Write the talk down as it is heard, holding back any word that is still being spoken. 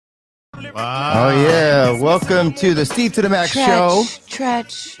Wow. Oh, yeah. Welcome to the Steve to the Max show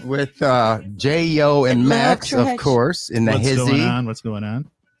Tretch. with J.O. and Max, of course, in the hizzy. What's going on?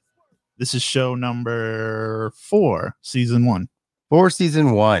 This is show number 4, season 1. 4,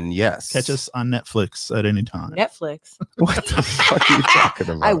 season 1, yes. Catch us on Netflix at any time. Netflix. What the fuck are you talking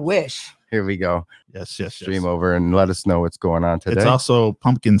about? I wish. Here we go. Yes. Stream over and let us know what's going on today. It's also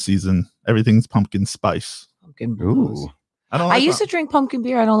pumpkin season. Everything's pumpkin spice. Pumpkin blues. Ooh. I used to drink pumpkin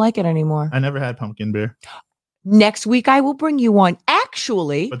beer. I don't like it anymore. I never had pumpkin beer. Next week, I will bring you one.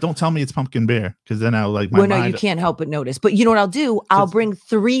 Actually, But don't tell me it's pumpkin beer, because then I'll like my well, no, mind. you can't help but notice. But you know what I'll do? I'll bring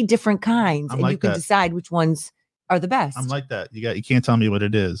 3 different kinds, I'm and like you can that. decide which ones are the best. I'm like that. You can't tell me what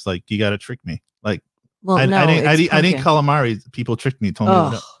it is. Like, you got to trick me. Like, well, I no, didn't pumpkin. calamari. People tricked me.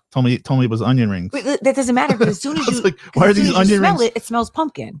 Told me it was onion rings. Wait, that doesn't matter because as soon as I was you like, why are as soon these as you onion smell rings? it smells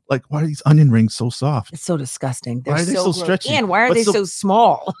pumpkin. Like, why are these onion rings so soft? It's so disgusting. Why are they so gross. stretchy? And why are What's they so- so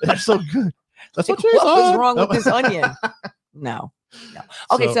small? They're so good. That's Like, what what was on. wrong with this onion? No.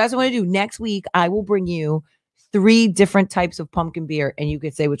 Okay, so that's what I'm gonna do. Next week, I will bring you 3 different types of pumpkin beer, and you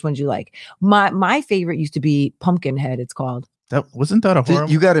could say which ones you like. My favorite used to be Pumpkinhead. It's called. That wasn't that a horror?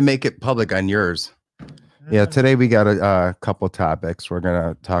 You got to make it public on yours. Yeah, today we got a couple topics. We're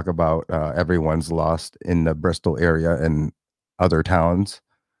going to talk about everyone's lost in the Bristol area and other towns.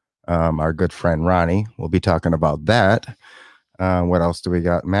 Our good friend Ronnie will be talking about that. What else do we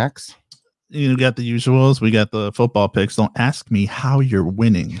got, Max? You got the usuals. We got the football picks. Don't ask me how you're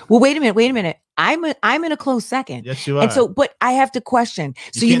winning. Well, wait a minute. I'm in a close second. Yes, you are. And so, but I have to question.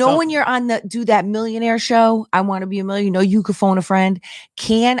 So you know when you're on that millionaire show, I Want to Be a Millionaire. You know, you could phone a friend.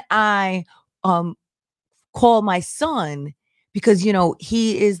 Can I call my son, because you know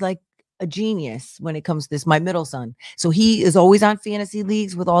he is like a genius when it comes to this, my middle son. So he is always on fantasy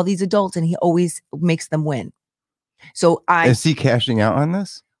leagues with all these adults, and he always makes them win. So Is he cashing out on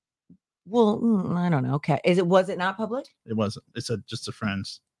this? Well, I don't know. Okay, was it not public? It wasn't. It's just a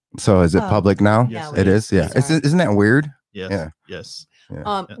friends. So is it public now? Yes, it is. Yeah. Isn't that weird? Yes. Yeah. Yes.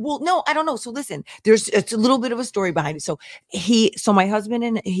 Yeah. Well, no, I don't know. So listen, it's a little bit of a story behind it. So my husband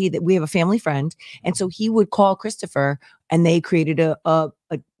and we have a family friend, and so he would call Christopher, and they created a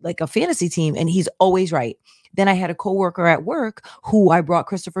fantasy team, and he's always right. Then I had a coworker at work who I brought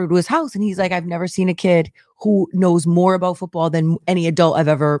Christopher to his house, and he's like, I've never seen a kid who knows more about football than any adult I've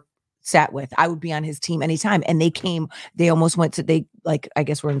ever sat with. I would be on his team anytime. And they almost went to, I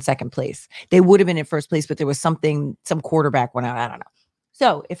guess we're in second place. They would have been in first place, but there was some quarterback went out. I don't know.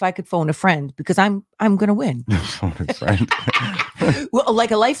 So if I could phone a friend, because I'm going to win. Phone a friend. Well,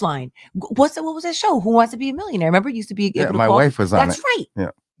 like a lifeline. What was that show? Who Wants to Be a Millionaire? Remember, it used to be. Yeah, my wife was on it. That's right. Yeah.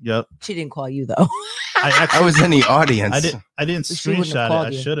 Yep. She didn't call you though. I was in the audience. I didn't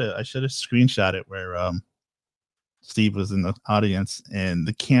screenshot it. I should have screenshot it where Steve was in the audience and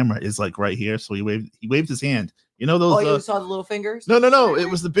the camera is like right here. So he waved his hand. You know those? You saw the little fingers? No. It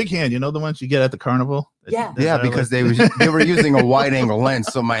was the big hand. You know the ones you get at the carnival? Yeah. Yeah, because they were using a wide angle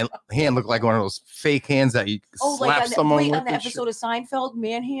lens, so my hand looked like one of those fake hands that you slap someone with. On the episode of Seinfeld,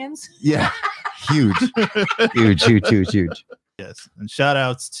 man hands. Yeah, huge. Yes, and shout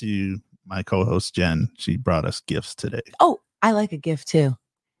outs to my co-host Jen. She brought us gifts today. Oh, I like a gift too,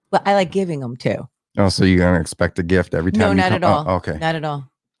 but I like giving them too. Oh, so you're gonna expect a gift every time? No, not at all. Oh, okay, not at all.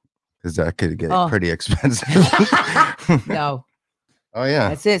 Because that could get pretty expensive. No. Oh yeah.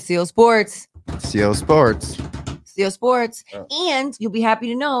 That's it. CO Sports. CO Sports. CO Sports. Oh. And you'll be happy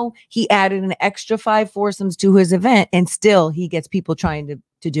to know he added an extra 5 foursomes to his event, and still he gets people trying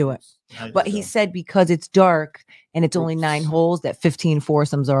to do it. But he said because it's dark and it's only 9 holes, that 15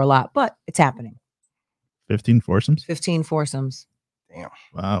 foursomes are a lot, but it's happening. 15 foursomes? 15 foursomes. Damn.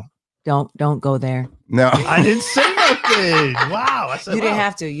 Wow. Don't go there. No, I didn't say nothing. Wow. I said, you didn't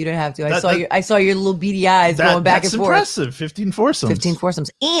have to. You didn't have to. I saw your little beady eyes going back and forth. That's impressive. 15 foursomes. 15 foursomes.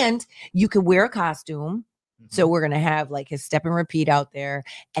 And you could wear a costume. So we're going to have like his step and repeat out there.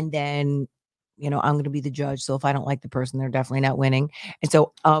 And then, I'm going to be the judge. So if I don't like the person, they're definitely not winning. And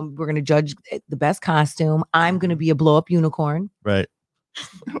so we're going to judge the best costume. I'm going to be a blow up unicorn. Right.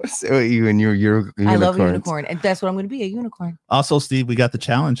 So you and your unicorn. I love a unicorn. And that's what I'm going to be, a unicorn. Also, Steve, we got the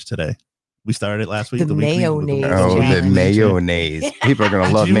challenge today. We started it last week. The mayonnaise. Oh, the mayonnaise. People are going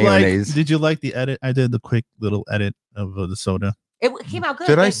to love mayonnaise. Did you like the edit? I did the quick little edit of the soda. It came out good.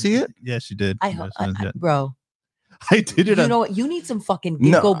 Did I see it? Yes, you did. Bro. I did it. You know what? You need some fucking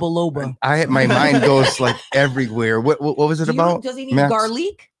ginkgo biloba. My mind goes like everywhere. What was it about? Does he need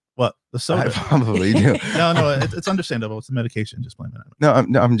garlic? What? The soda? I probably do. No, it's understandable. It's a medication. Just blame it on it.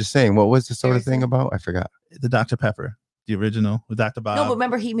 No, I'm just saying. What was the soda thing about? I forgot. The Dr. Pepper. The original with Dr. Bob. No, but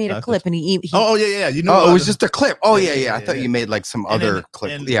remember he made a clip and he oh yeah. You know. Oh, it was just a clip. Oh yeah. I thought you made like some other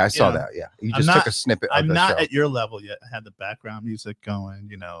clip. Yeah, I saw that. Yeah, you just took a snippet. I'm of the not show. at your level yet. I had the background music going.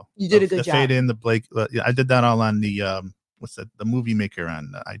 You know, you did a good the job. fade in, the Blake. Yeah, I did that all on the what's that? The Movie Maker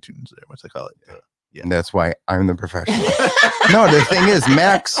on iTunes. There, what's it called? Yeah, and that's why I'm the professional. No, the thing is,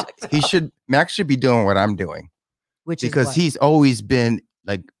 Max should be doing what I'm doing, which because is he's always been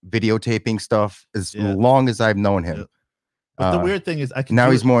like videotaping stuff as long as I've known him. But the weird thing is,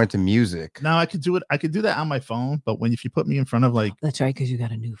 he's more into music. Now I could do it. I could do that on my phone, but if you put me in front of like, that's right, because you got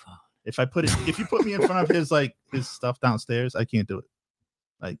a new phone. If you put me in front of his stuff downstairs, I can't do it.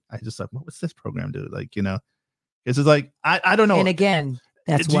 Like I just like, what's this program do? Like, you know, it's just like I don't know. And again,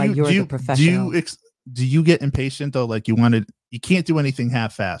 that's why you're the professional. Do you get impatient though? Like you can't do anything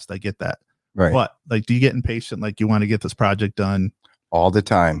half-assed. I get that. Right. But like, do you get impatient? Like you want to get this project done all the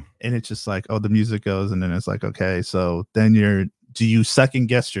time, and it's just like, oh, the music goes, and then it's like, okay, so then do you second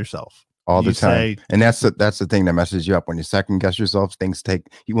guess yourself all the time? And that's the thing that messes you up when you second guess yourself. Things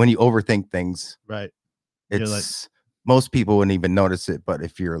when you overthink things. Right. It's most people wouldn't even notice it, but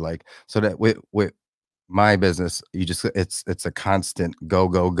if you're like, so that with my business, you just it's a constant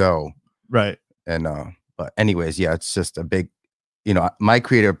go. Right. And but anyways, yeah, it's just a big, you know, my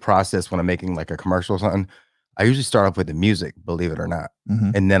creative process when I'm making like a commercial or something, I usually start off with the music, believe it or not.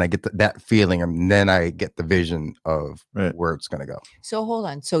 Mm-hmm. And then I get that feeling, and then I get the vision of where it's going to go. So hold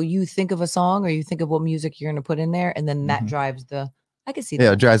on. So you think of a song, or you think of what music you're going to put in there, and then that drives I can see that.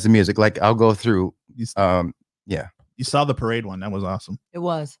 Yeah, it drives the music. Like I'll go through, yeah. You saw the parade one. That was awesome. It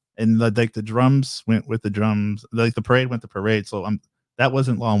was. And like the drums went with the drums. Like the parade went to parade. So that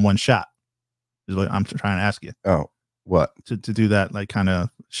wasn't all in one shot. Is what I'm trying to ask you. Oh, what? To do that like kind of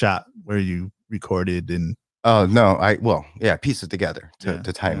shot where you recorded and. Oh no, piece it together to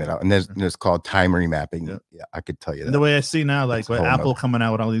time it out, and there's called time remapping. Yeah, I could tell you that. And the way I see now, like with Apple coming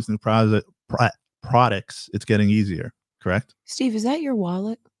out with all these new products, it's getting easier. Correct? Steve, is that your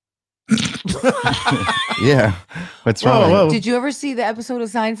wallet? Yeah. What's wrong? Whoa. Did you ever see the episode of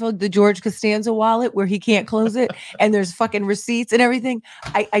Seinfeld, the George Costanza wallet, where he can't close it and there's fucking receipts and everything?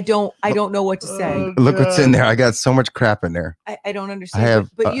 I don't know what to say. Look what's in there. I got so much crap in there. I don't understand.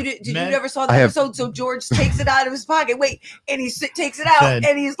 But you did you never saw the episode? So George takes it out of his pocket. Wait, and he takes it out,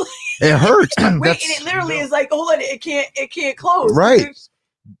 and he's like, it hurts. Wait, and it literally is like, hold on, it can't close. Right.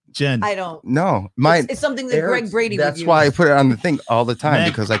 Jen, I don't. No, it's something that Greg Brady. That's why I put it on the thing all the time,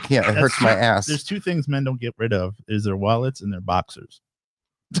 because I can't. It hurts my ass. There's two things men don't get rid of: is their wallets and their boxers.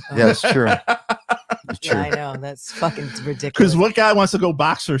 Yeah, that's true. It's true. Yeah, I know, that's fucking ridiculous. Because what guy wants to go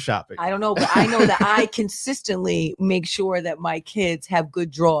boxer shopping? I don't know, but I know that I consistently make sure that my kids have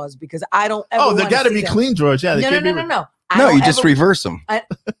good drawers, because I don't ever. Oh, they got to be clean drawers. Yeah. No. No, you just reverse them.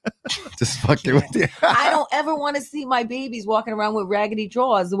 Just fuck it with you. I don't ever want to see my babies walking around with raggedy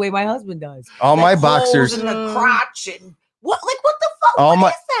drawers the way my husband does. All my boxers in the crotch and what the fuck? What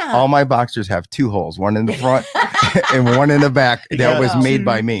is that? All my boxers have 2 holes, one in the front and one in the back. That was made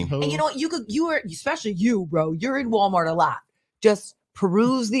by me. And you know what? You are, especially you, bro. You're in Walmart a lot. Just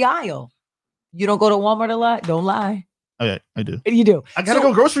peruse the aisle. You don't go to Walmart a lot. Don't lie. Okay, I do. You do. I gotta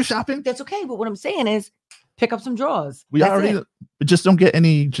go grocery shopping. That's okay. But what I'm saying is, pick up some drawers. But just don't get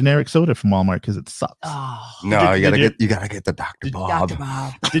any generic soda from Walmart because it sucks. Oh. No, you gotta get the Dr. Bob. Dr.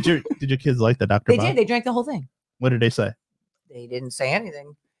 Bob. Did your kids like the Dr. Bob? They did. They drank the whole thing. What did they say? They didn't say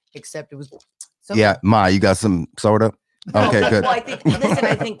anything except it was. Yeah, Ma, you got some soda? Okay, good. Well,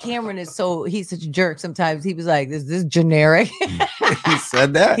 I think Cameron he's such a jerk. Sometimes he was like, "Is this generic?" He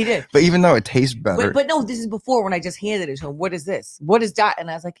said that. He did. But even though it tastes better. But no, this is before when I just handed it to him. What is this? What is that?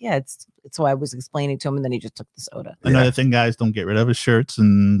 And I was like, yeah, it's so I was explaining to him, and then he just took the soda. Another thing guys don't get rid of is shirts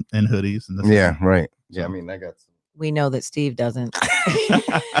and hoodies and right. Yeah, I mean, I got some. We know that Steve doesn't.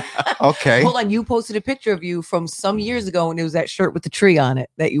 Okay. Hold on, you posted a picture of you from some years ago, and it was that shirt with the tree on it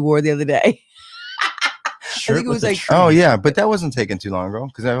that you wore the other day. I think it was like, oh yeah, but that wasn't taken too long ago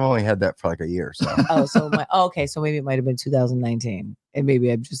because I've only had that for like a year. So okay, so maybe it might have been 2019, and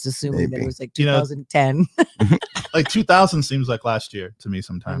maybe I'm just assuming that it was like 2010. Like 2000 seems like last year to me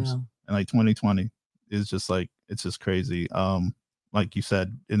sometimes, and like 2020 is just like it's just crazy. Like you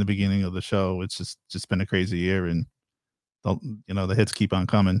said in the beginning of the show, it's just been a crazy year, and the hits keep on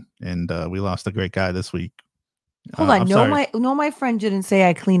coming, and we lost a great guy this week. Hold on, my friend didn't say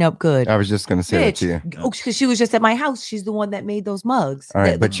I clean up good. I was just gonna say that to you. Oh, because she was just at my house. She's the one that made those mugs. All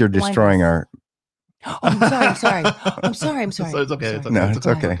right, but you're destroying our. Oh, I'm sorry. I'm sorry. So it's okay. No, it's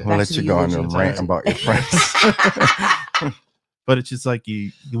okay. We'll let you go on and rant about your friends. But it's just like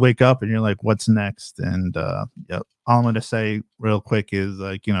you wake up and you're like, what's next? And all I'm gonna say real quick is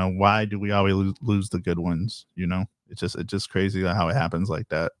like, why do we always lose the good ones? It's just crazy how it happens like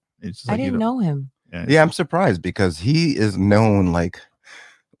that. It's just I like, didn't know him. Yeah, I'm surprised because he is known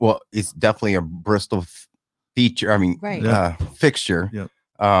it's definitely a Bristol feature. I mean, Right. fixture.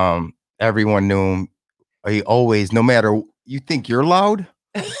 Yep. Everyone knew him. He always, no matter you think you're loud,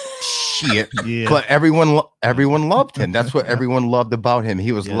 shit. Yeah. But everyone loved him. That's what everyone loved about him.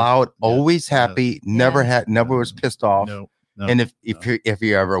 He was loud, always happy, never was pissed off. No. And if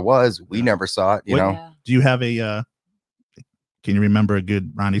he ever was, we never saw it. You know. Yeah. Do you have a? Can you remember a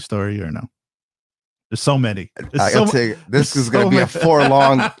good Ronnie story or no? There's so many. I'll tell you, this is going to be a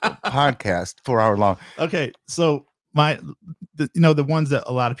 4-hour-long podcast. 4-hour long. Okay, so the ones that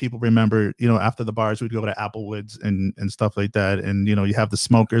a lot of people remember, after the bars, we'd go to Applewoods and stuff like that, and you have the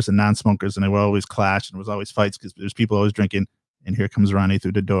smokers and non-smokers, and they would always clash, and there was always fights because there's people always drinking. And here comes Ronnie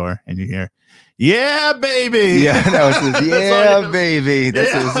through the door, and you hear, "Yeah, baby." Yeah, no, it says, "Yeah, baby."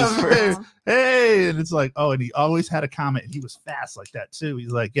 That's his first. Hey, and it's like, oh, and he always had a comment. And he was fast like that too.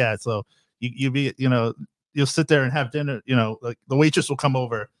 He's like, yeah. So you'll sit there and have dinner. Like the waitress will come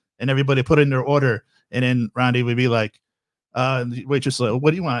over, and everybody put in their order, and then Ronnie would be like, the waitress like, "What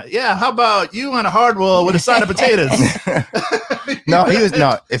do you want?" "Yeah, how about you on a hard roll with a side of potatoes?" No, he was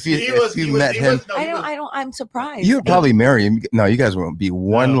not. If you met him, I'm surprised. You would probably marry him. No, you guys won't be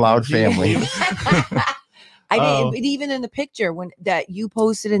one loud family. I didn't. Even in the picture that you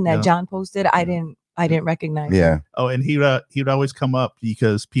posted and that John posted, I didn't recognize. Yeah. Him. Oh, and he would always come up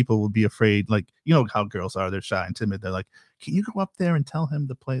because people would be afraid. Like, how girls are, they're shy and timid. They're like, "Can you go up there and tell him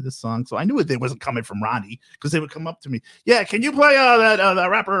to play this song?" So I knew it wasn't coming from Ronnie because they would come up to me. "Yeah, can you play that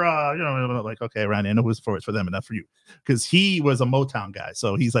rapper?" Like, okay, Ronnie, I know it's for them and not for you, because he was a Motown guy.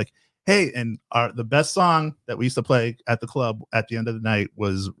 So he's like, "Hey," and the best song that we used to play at the club at the end of the night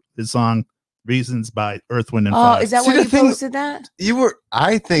was his song "Reasons" by Earth, Wind and Fire. Oh, is that why you posted that?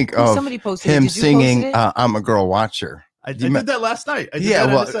 I think of somebody posted him singing "I'm a Girl Watcher." I did that last night.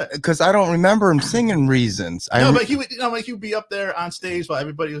 Because I don't remember him singing "Reasons." But he would, he would be up there on stage while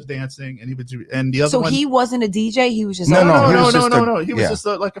everybody was dancing, and he would do. And the other one, he wasn't a DJ. He was just no. He was just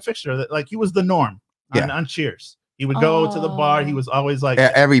like a fixture. That he was the norm on Cheers. He would go to the bar. He was always like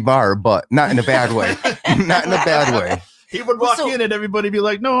at every bar, but not in a bad way. Not in a bad way. He would walk in and everybody be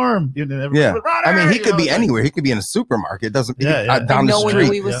like, "Norm." Would, I mean, he could be anywhere. He could be in a supermarket. It doesn't down the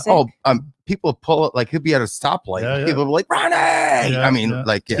street. People pull it, like he'll be at a stoplight. People will be like,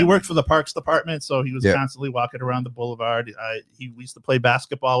 "Ronnie!" He worked for the Parks Department, so he was constantly walking around the boulevard. We used to play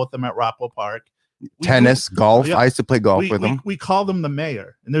basketball with him at Rockwell Park. Tennis, golf. I used to play golf with him. We called him the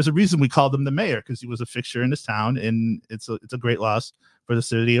mayor, and there's a reason we called him the mayor, because he was a fixture in this town, and it's a great loss for the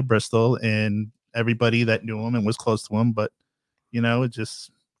city of Bristol and everybody that knew him and was close to him. But it's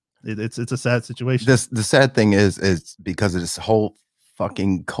a sad situation. The sad thing is because of this whole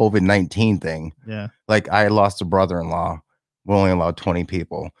fucking COVID-19 thing. Yeah, like I lost a brother-in-law. We only allowed 20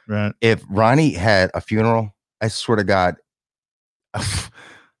 people. Right. If Ronnie had a funeral, I swear to God.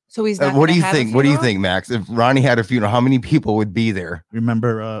 So he's not what do you think? What do you think, Max? If Ronnie had a funeral, how many people would be there?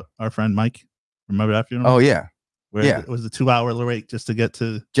 Remember our friend Mike? Remember that funeral? Oh yeah. Where it was a 2-hour wait just to get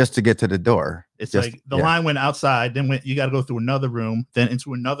to the door. It's like the line went outside, then you got to go through another room, then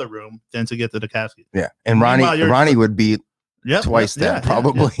into another room, then to get to the casket. Yeah, and Ronnie would be twice that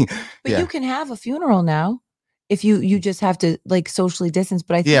probably. But you can have a funeral now if you just have to like socially distance.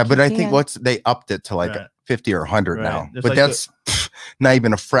 But I think I think they upped it to like 50 or 100 now. Just but like that's not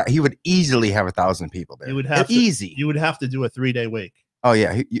even a frat. He would easily have 1,000 people there. You would have easy. You would have to do a 3-day wake. Oh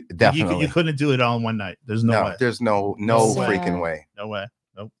yeah, definitely. You couldn't do it all in one night. There's no way. There's no freaking way. No way.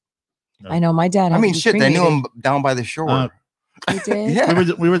 Nope. I know my dad. I mean, shit. They knew him down by the shore. They did. Yeah.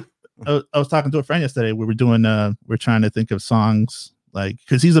 We were. I was talking to a friend yesterday. We were doing. We're trying to think of songs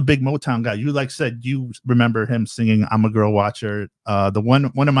because he's a big Motown guy. You said you remember him singing "I'm a Girl Watcher." The one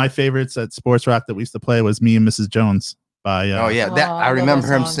of my favorites at Sports Rock that we used to play was "Me and Mrs. Jones" by. I remember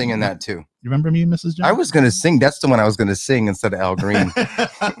him singing that too. You remember "Me and Mrs. Jones"? I was gonna sing. That's the one I was gonna sing instead of Al Green.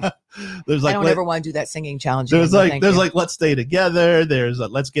 There's I don't ever want to do that singing challenge. There's "Let's Stay Together." There's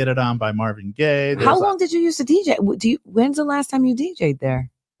 "Let's Get It On" by Marvin Gaye. How long did you used to DJ? When's the last time you DJ'd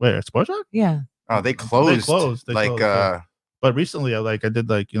there? Where at Sports Rock? Yeah. Oh, they closed. They closed. But recently, I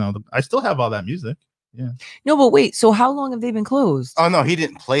did I still have all that music. Yeah. No, but wait. So how long have they been closed? Oh no, he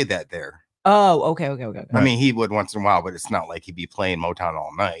didn't play that there. Oh, okay. I mean, he would once in a while, but it's not like he'd be playing Motown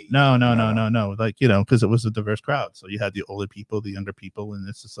all night. No. Because it was a diverse crowd. So you had the older people, the younger people, and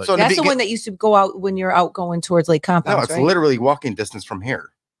it's just like. So that's the one that used to go out when you're out going towards Lake Compounds. No, it's literally walking distance from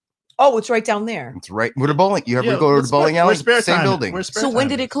here. Oh, it's right down there. It's right with a bowling. You ever go to the bowling alley? Same building. So when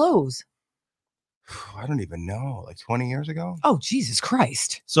did it close? I don't even know. Like 20 years ago. Oh, Jesus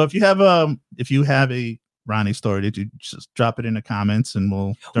Christ! So if you have a Ronnie's story? Did you just drop it in the comments and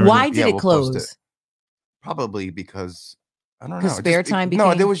we'll? Why did it we'll close? post it. Probably because I don't know. Because spare time No,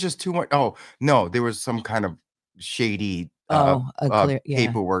 there became- was just too much. Oh no, there was some kind of shady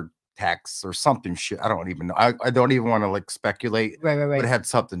paperwork tax or something shit. I don't even know. I don't even want to like speculate. Right. But it had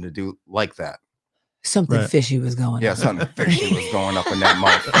something to do like that. Something fishy was going Yeah, on. something fishy was going up in that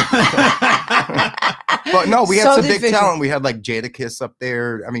mouth. But no, we had some big talent. We had like Jadakiss up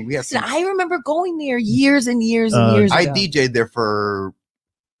there. I mean, we had Listen, I remember going there years and years and years I ago. DJ'd there for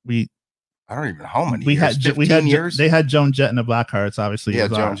I don't even know how many. We years, had 15 years. They had Joan Jett and the Blackhearts, obviously. Yeah,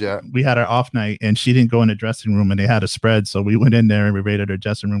 Joan Jett. We had our off night, and she didn't go in the dressing room, and they had a spread, so we went in there and we raided her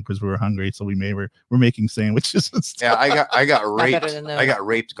dressing room because we were hungry. So we're making sandwiches and stuff. Yeah, I got raped. I got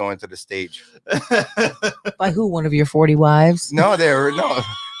raped going to the stage. By who? One of your 40 wives? No,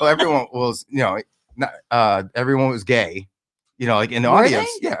 Well, everyone was, everyone was gay. Like in the audience.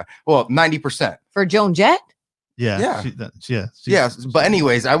 They? Yeah. Well, 90%. For Joan Jett? Yeah. But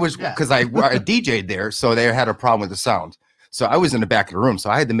anyways, I was because I DJ'd there, so they had a problem with the sound. So I was in the back of the room,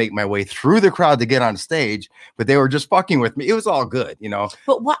 so I had to make my way through the crowd to get on stage. But they were just fucking with me. It was all good,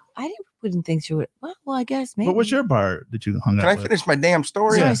 But what? Wouldn't think she would. Well, I guess maybe. What was your bar that you hung out Can I with? finish my damn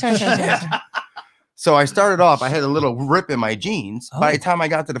story? Sorry. So I started off. I had a little rip in my jeans. Oh. By the time I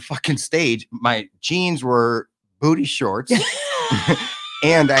got to the fucking stage, my jeans were booty shorts.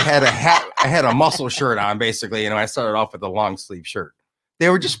 And I had a hat, I had a muscle shirt on, basically. I started off with a long sleeve shirt. They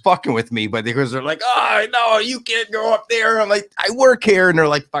were just fucking with me, but because they're like, oh, no, you can't go up there. I'm like, I work here. And they're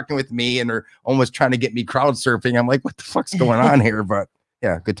like fucking with me. And they're almost trying to get me crowd surfing. I'm like, what the fuck's going on here? But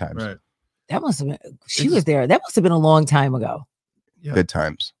yeah, good times. Right. That must have been, she was there. That must have been a long time ago. Yeah. Good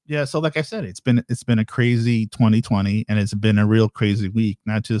times. Yeah. So like I said, it's been a crazy 2020, and it's been a real crazy week,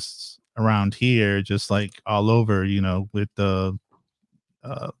 not just around here, just like all over, with the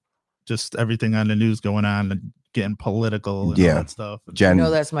just everything on the news going on and getting political and all that stuff. Jen,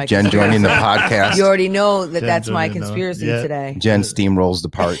 that's my Jen joining the podcast. You already know that Jen that's my joining conspiracy today. Jen steamrolls the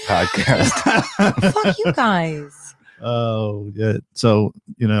podcast. Fuck you guys. Oh yeah. So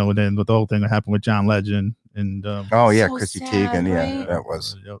and then with the whole thing that happened with John Legend and so sad, Chrissy Teigen, right? that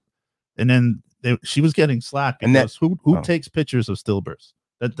was. And then she was getting slack because who takes pictures of stillbirths?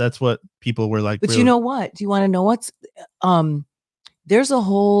 That's what people were like. But really? you know what? Do you want to know what's there's a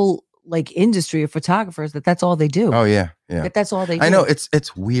whole like industry of photographers that's all they do. Oh yeah. That's all they do. I know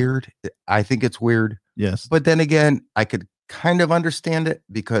it's weird. I think it's weird. Yes. But then again, I could kind of understand it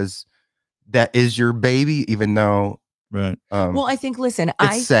because that is your baby, even though right. Well, I think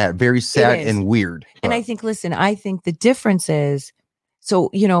it's sad, very sad and weird. And I think I think the difference is, so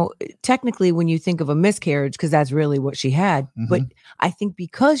technically when you think of a miscarriage, because that's really what she had, but I think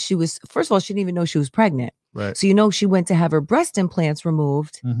because she was, first of all, she didn't even know she was pregnant. Right. So she went to have her breast implants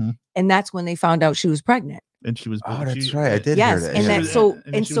removed, and that's when they found out she was pregnant. And she was. Oh, that's right. I did hear that.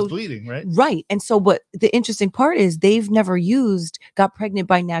 And she so was bleeding, right? Right. And so, but the interesting part is they've never got pregnant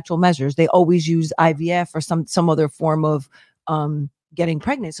by natural measures. They always use IVF or some other form of getting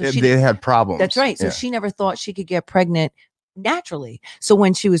pregnant. So they had problems. That's right. So she never thought she could get pregnant naturally. So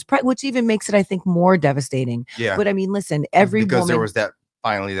when she was pregnant, which even makes it, I think, more devastating. Yeah. But I mean, listen, every because woman, there was that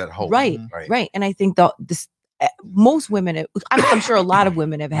hope. Right. And I think most women, I'm sure a lot of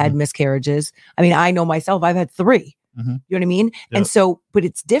women have had miscarriages. I mean, I know myself, I've had 3. You know what I mean? Yep. And so, but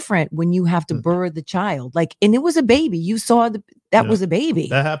it's different when you have to birth the child. Like, and it was a baby. You saw that was a baby.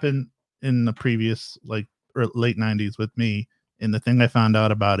 That happened in the previous late 90s with me. And the thing I found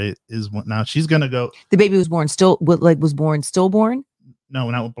out about it is now she's gonna go. The baby was born stillborn. No,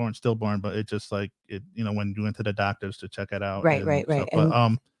 not born stillborn, but it just like it. When you went to the doctors to check it out. Right.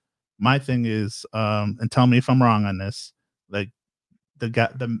 But my thing is, and tell me if I'm wrong on this. Like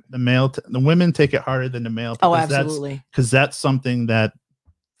the women take it harder than the male. Oh, absolutely. Because that's something that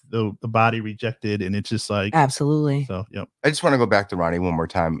the body rejected, and it's just like absolutely. So yep. I just want to go back to Ronnie one more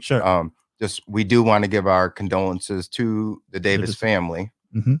time. Sure. We do want to give our condolences to the Davis family.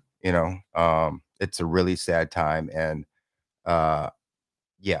 It's a really sad time, and I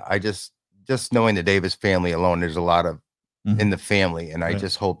just knowing the Davis family alone, there's a lot of in the family, and I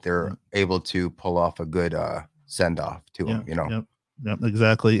just hope they're able to pull off a good send off to him. Yep,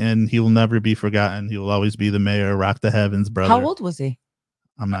 exactly. And he will never be forgotten. He will always be the mayor, rock the heavens, brother. How old was he?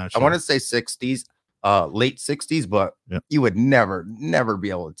 I'm not sure. I want to say 60s, late 60s, but you would never be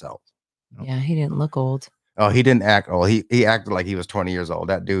able to tell. Yeah, he didn't look old. Oh, he didn't act. Oh, he acted like he was 20 years old.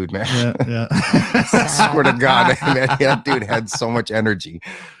 That dude, man. Yeah. I swear to God, man, that dude had so much energy.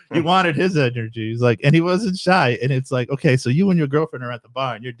 He wanted his energy. He's like, and he wasn't shy. And it's like, okay, so you and your girlfriend are at the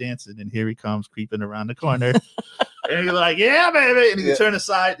bar and you're dancing, and here he comes creeping around the corner. And you're like, yeah, baby. And he turn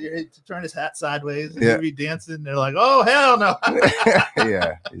aside, turn his hat sideways, and he'd be dancing. And they're like, oh, hell no.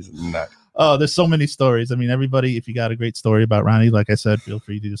 Yeah, he's nuts. Oh, there's so many stories. I mean, everybody, if you got a great story about Ronnie, like I said, feel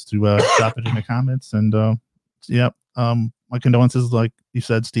free to just drop it in the comments. And my condolences, like you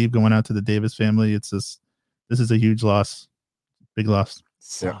said, Steve, going out to the Davis family. This is a huge loss, big loss.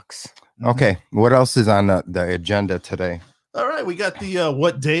 Sucks. Okay, what else is on the agenda today? All right, we got the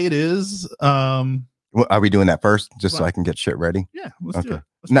what day it is. Are we doing that first, just so I can get shit ready? Yeah, let's do it.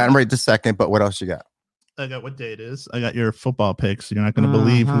 Not right this second, but what else you got? I got what day it is. I got your football picks. You're not going to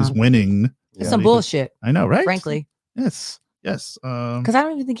believe who's winning. It's some bullshit. I know, right? Frankly. Yes. Because I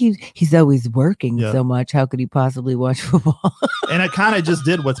don't even think he's always working so much. How could he possibly watch football? And I kind of just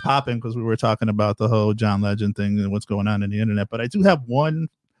did what's popping because we were talking about the whole John Legend thing and what's going on in the internet. But I do have one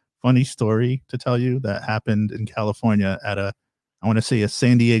funny story to tell you that happened in California at I want to say a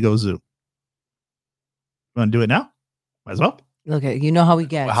San Diego zoo. You want to do it now? Might as well. Okay, you know how we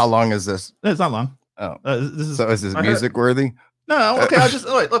get. How long is this? It's not long. Oh, is this music worthy? No, okay. I'll just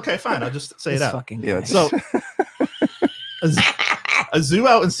wait. Okay, fine. I'll just say it out. Yeah. So, a zoo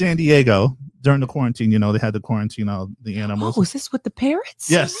out in San Diego during the quarantine. They had to quarantine all the animals. Oh, is this with the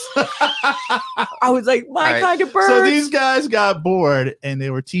parrots? Yes. I was like, kind of birds. So these guys got bored and they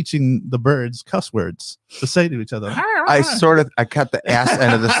were teaching the birds cuss words to say to each other. I cut the ass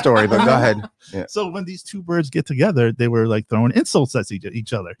end of the story, but go ahead. Yeah. So when these two birds get together, they were like throwing insults at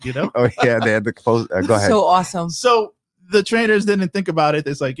each other, Oh yeah, they had to close. Go ahead. So awesome. So the trainers didn't think about it.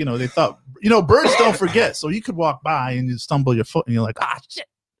 It's like, they thought, birds don't forget. So you could walk by and you stumble your foot and you're like, shit.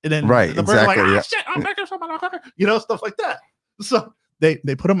 And then the bird like, shit, I'm back, stuff like that. So they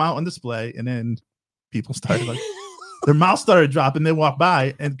put them out on display, and then people started like their mouth started dropping. They walked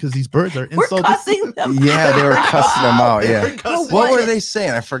by, and because these birds are insulting cussing them. Yeah, they were cussing them out. Yeah. What were they they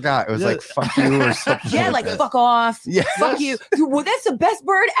saying? I forgot. It was like fuck you or something. Yeah, like fuck off. Yeah. Fuck you. Well, that's the best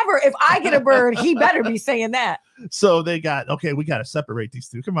bird ever. If I get a bird, he better be saying that. So they got we got to separate these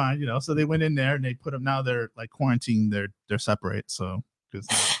two. Come on, So they went in there and they put them. Now they're like quarantined. They're separate. So.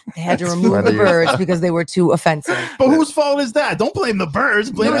 They had to remove the birds because they were too offensive. But whose fault is that? Don't blame the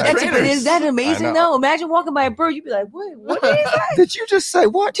birds. Blame the trainers. Is that amazing though? Imagine walking by a bird. You'd be like, "Wait, what is that? Did you just say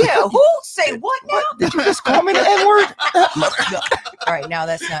what? Yeah, who say what now? Did you just call me the N-word?" All right, now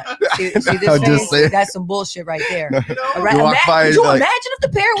that's not. See this face? That's some bullshit right there. Could you imagine if the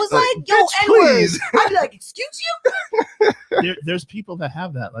parrot was like, "Yo, N-word"? I'd be like, "Excuse you." There's people that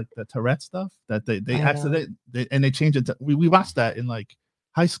have that, like the Tourette stuff, that they accidentally and they change it to. We watched that in like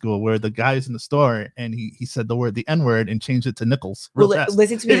high school where the guy's in the store and he said the N-word and changed it to nickels. Well,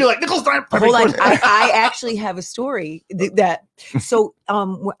 listen to me. If you're like nickels, hold on. I actually have a story that so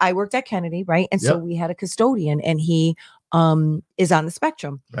I worked at Kennedy, right? And so we had a custodian and he is on the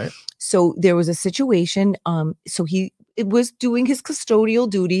spectrum. Right. So there was a situation. So he was doing his custodial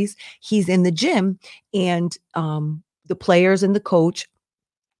duties. He's in the gym and the players and the coach,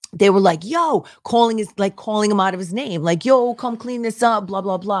 they were like, yo, calling him out of his name, like, yo, come clean this up, blah,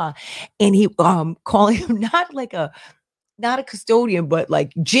 blah, blah. And he calling him not a custodian, but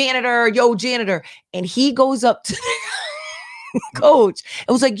like janitor, yo, janitor. And he goes up to the coach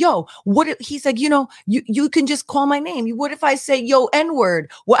and was like, yo, what if he's like, you can just call my name. What if I say yo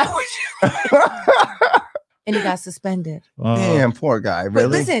N-word? Why would you? And he got suspended. Damn, poor guy. Really? But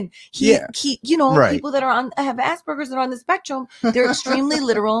listen, he people that have Asperger's that are on the spectrum, they're extremely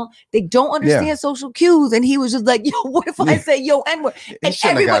literal. They don't understand social cues. And he was just like, yo, what if I say yo N-word? And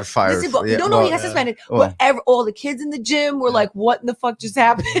everybody got fired. Listen, he got suspended. But all the kids in the gym were like, what in the fuck just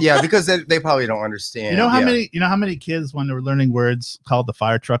happened? Yeah, because they probably don't understand. You know how many kids when they were learning words called the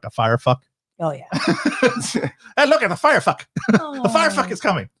fire truck a fire fuck? Oh yeah. Hey, look at the fire fuck. The fire fuck is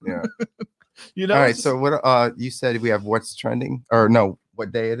coming. Yeah. All right. So what you said we have what's trending or no,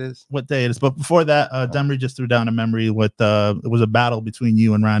 what day it is? What day it is. But before that, Demery just threw down a memory with it was a battle between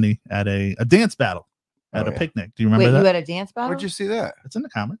you and Ronnie at a dance battle at a picnic. Do you remember that? You had a dance battle? Where'd you see that? It's in the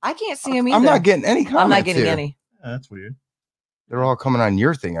comments. I can't see him either. I'm not getting any comments. I'm not getting here. any. That's weird. They're all coming on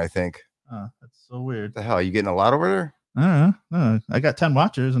your thing, I think. That's so weird. What the hell? You getting a lot over there? No, I got 10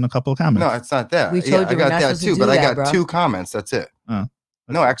 watchers and a couple of comments. No, it's not that. We told you I got that too, but I got bro. 2 comments. That's it.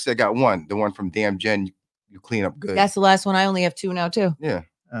 No, actually, I got one. The one from Damn Jen. You clean up good. That's the last one. I only have 2 now too. Yeah.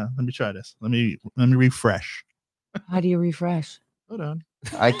 Let me try this. Let me refresh. How do you refresh? Hold on.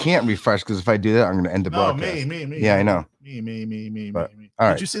 I can't refresh because if I do that, I'm going to end the broadcast. Me. Yeah, I know. Me. But, all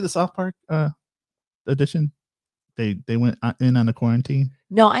right. Did you see the South Park? The edition? They went in on the quarantine.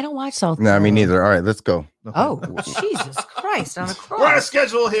 No, I don't watch South. No, me neither. All right, let's go. Okay. Oh, Jesus Christ! On a We're on a cross.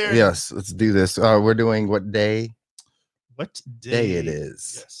 schedule here. Yes, let's do this. We're doing what day? What Day it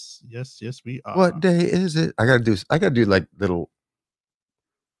is. Yes, we are. What day is it? I gotta do like little,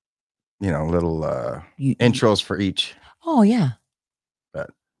 little intros for each. Oh yeah.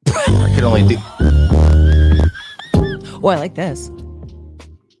 But I could only do. Oh, I like this.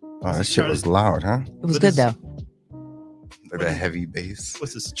 Oh, that shit was loud, huh? It was What good is- though. Like a heavy bass.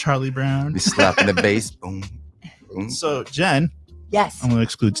 What's this? Charlie Brown. Be slapping the bass. Boom, boom. So Jen, Yes. I'm gonna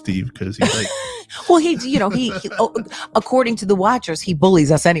exclude Steve because he's like. Well, he according to the watchers, he bullies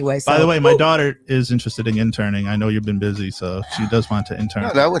us anyway. So. By the way, my daughter is interested in interning. I know you've been busy, so she does want to intern.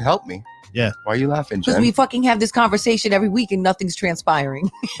 No, that would help me. Yeah. Why are you laughing, because Jen? we fucking have this conversation every week and nothing's transpiring.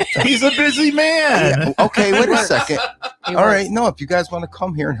 He's a busy man. Okay, wait a second. It All works. right, no, if you guys want to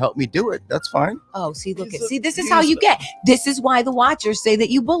come here and help me do it, that's fine. Oh, see, look He's at a- see. This is he's how you a- get. This is why the watchers say that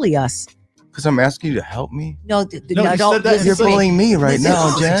you bully us. Because I'm asking you to help me. No, No, you don't. said that- listen You're to me. bullying me right Listen,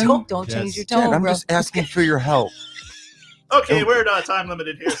 now, Jen. Don't Yes. change your tone, Jen, I'm bro. just asking for your help. Okay, we're not time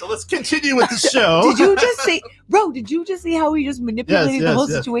limited here, so let's continue with the show. Did you just see, bro? Did you just see how he just manipulated the yes, whole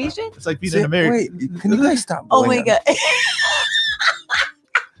yes. situation? It's like being Sit- an American. Wait, can you guys stop? Oh bullying my us?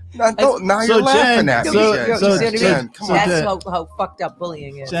 god! Now So, you're laughing Jen, at me. so- Jen. you so- see what I mean? Jen, come so on. Jen- That's how fucked up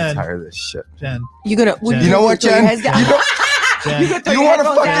bullying is. Jen, I'm tired of this shit. Jen, You're gonna. Jen. You know what, throw your Jen? heads down? You know- Jen, You're gonna throw You your want to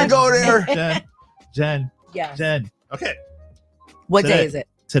headphones fucking down? go there? Jen, Yeah. Jen. Okay, What Today. day is it?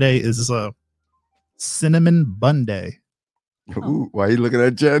 today is Cinnamon Bun Day. Ooh, why are you looking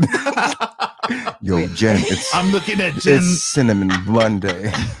at Jen? Yo, Jen, it's I'm looking at Jen. it's Cinnamon Bun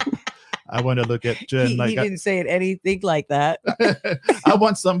Day. I want to look at Jen He like didn't say it anything like that. I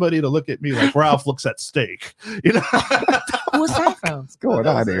want somebody to look at me like Ralph looks at steak. You know, What's that from? What's going That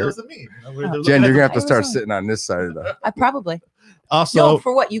on was- that here? was a meme. They're looking Jen, at you're the- gonna have to I start was- sitting on this side of the. I probably. Also, No,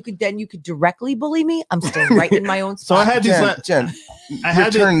 for what? You could directly bully me. I'm staying right in my own so spot. I had these. Jen, I you're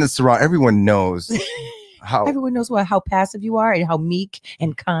had turning this around. Everyone knows how. Everyone knows how passive you are and how meek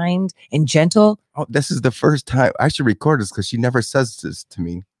and kind and gentle. Oh, this is the first time I should record this because she never says this to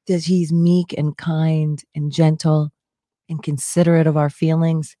me. That he's meek and kind and gentle and considerate of our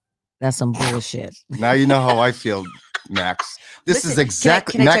feelings. That's some bullshit. Now you know how I feel, Max. This is Listen,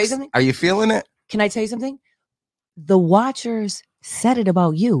 exactly. can I tell you Max, something? are you feeling it? Can I tell you something? The watchers said it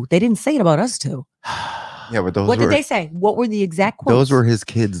about you. They didn't say it about us two. Yeah, but those What were did they say? What were the exact quotes? those were his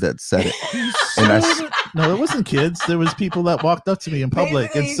kids that said it. And I s- No, it wasn't kids. There was people that walked up to me in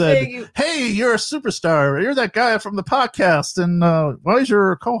public and said, "Hey, you're a superstar. You're that guy from the podcast. And why is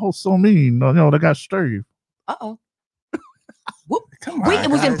your co-host so mean? They got Steve." Uh-oh. Come Wait, on, it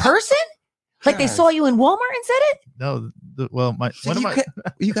was in guys. person? Like they Guys. saw you in Walmart and said it? No, well, my So one of you,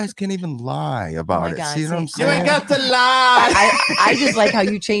 my you guys can't even lie about my it. God, See what I'm see, you saying? ain't got to lie. I just like how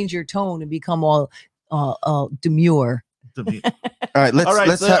you change your tone and become all demure. To me. All right, let's All right,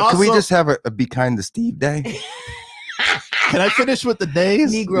 let's so have, can we also- just have a be kind to Steve day? Can I finish with the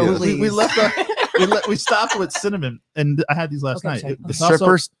days? Negro, we please. left. We stopped with cinnamon, and I had these last Okay, night. sorry. It's also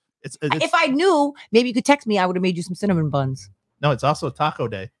Strippers. it's If I knew, maybe you could text me. I would have made you some cinnamon buns. no, it's also Taco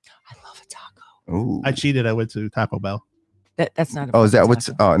Day. I love a taco. Ooh. I cheated. I went to Taco Bell. That's not. A Oh, is that fucking what's?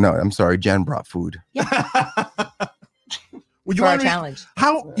 taco. Oh no, I'm sorry. Jen brought food. Would For you our want me, challenge?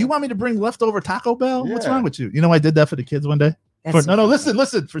 how you want me to bring leftover Taco Bell? What's Yeah. wrong with you? You know, I did that for the kids one day. That's No,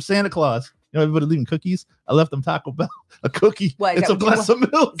 listen. For Santa Claus, you know, everybody leaving cookies. I left them Taco Bell a cookie What, is and that some what you glass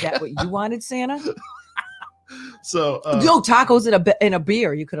of milk. Is that what you wanted, Santa? So No tacos in a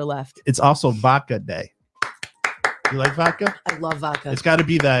beer. You could have left. it's also Vodka Day. You like vodka? I love vodka. It's got to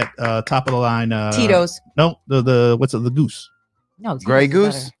be that top of the line. Tito's. No, the what's it? The Goose. No, Tito's Grey is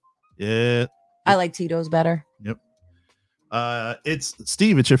Goose. better. Yeah. I like Tito's better. It's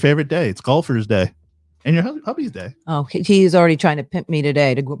Steve. It's your favorite day. It's Golfer's Day, and your hubby's day. Oh, he's already trying to pimp me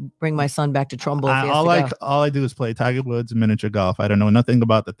today to bring my son back to Trumbull. if he has to go. All I do is play Tiger Woods and miniature golf. I don't know nothing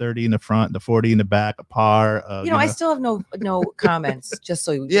about the 30 in the front, the 40 in the back, a par. You know, I still have no comments. Just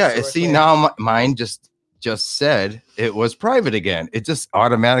so you. Yeah. so we're See clear. now, mine just said it was private again. It just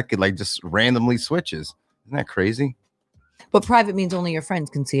automatically just randomly switches. Isn't that crazy? But private means only your friends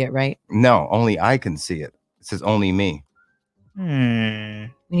can see it, right? No, only I can see it. It says only me. We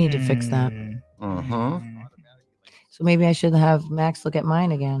need to fix that. Mm-hmm. So maybe I should have Max look at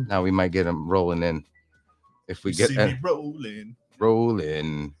mine again. Now we might get him rolling in. If we You get see me rolling.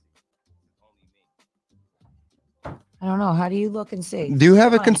 rolling. I don't know. How do you look and see? Do you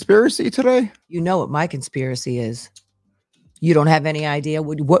have a Fine. conspiracy today? You know what my conspiracy is. You don't have any idea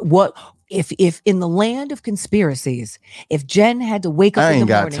what if in the land of conspiracies, if Jen had to wake up I in ain't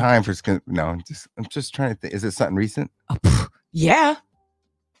the got morning, time for no. I'm just trying to think. Is it something recent? yeah,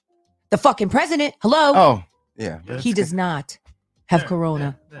 the fucking president. Hello. Oh, yeah. He does not have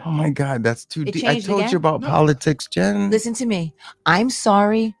corona. Oh my God, that's too It deep. I changed told again? you about politics, Jen. Listen to me. I'm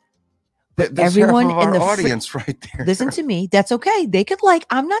sorry. That's everyone half of in our the audience right there. Listen to me. That's okay. They could like.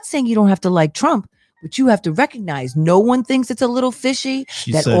 I'm not saying you don't have to like Trump, but you have to recognize. No one thinks it's a little fishy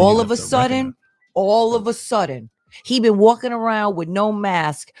that all of a sudden, he been walking around with no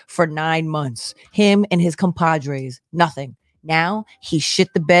mask for 9 months. Him and his compadres, nothing. Now he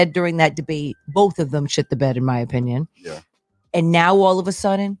shit the bed during that debate. Both of them shit the bed, in my opinion. Yeah. And now all of a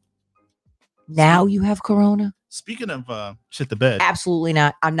sudden, now you have corona. Speaking of shit the bed. Absolutely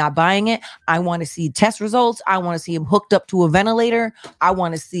not. I'm not buying it. I want to see test results. I want to see him hooked up to a ventilator. I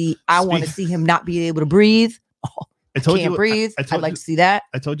want to see him not be able to breathe. Oh, I can't breathe. I'd like to see that.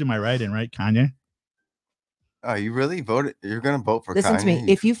 I told you my write-in, right, Kanye? Oh, you really voted? You're gonna vote for Listen Kanye? to me.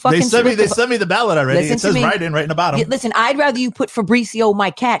 If you fucking they sent me the ballot already. It says write-in right in the bottom. Listen, I'd rather you put Fabricio my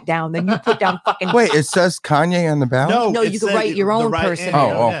cat down than you put down fucking. Wait, it says Kanye on the ballot? No, you can write your own person.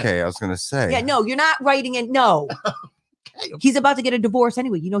 Oh, okay. I was gonna say. Yeah, no, you're not writing it. No. He's about to get a divorce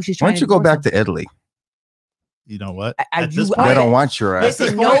anyway. You know she's trying. Why don't you go back to Italy? You know what? I don't want your ass.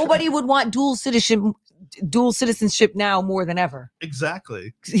 Listen, nobody would want dual citizenship now more than ever.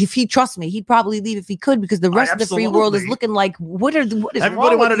 Exactly. If he trusts me, he'd probably leave if he could, because the rest of the free world is looking like what is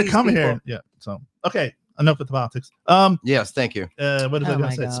everybody wanted to come here. Yeah. So okay, enough with the politics. Yes, thank you. What is I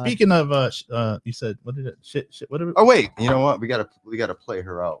gonna say? God. Speaking of you said what did it shit whatever. Oh wait, you know what? We gotta play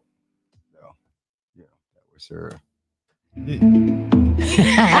her out. No. Yeah, that was her.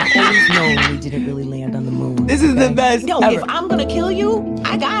 I always know we didn't really land on the moon. This is the best. No, ever. If I'm gonna kill you,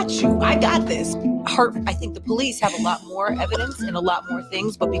 I got you. I got this. I think the police have a lot more evidence and a lot more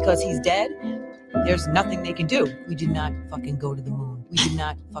things, but because he's dead, there's nothing they can do. We did not fucking go to the moon. We did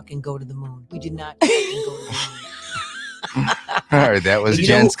not fucking go to the moon. We did not fucking go to the moon. All right, that was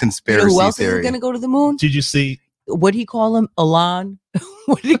Jen's conspiracy who else theory. is gonna go to the moon? Did you see? What did he call him? Elon?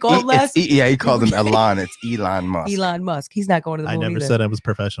 What did he call him last? Yeah, he called him Elon. It's Elon Musk. Elon Musk. He's not going to the moon. I never said I was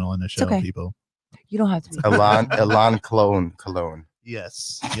professional in the show, people. You don't have to be. Elon Cologne.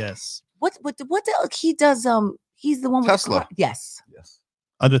 Yes. What the he does? He's the one with Tesla. Yes.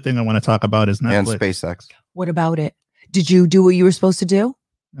 Other thing I want to talk about is Netflix. And SpaceX. What about it? Did you do what you were supposed to do?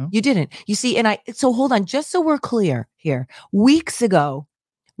 No. You didn't. You see, so hold on, just so we're clear here. Weeks ago,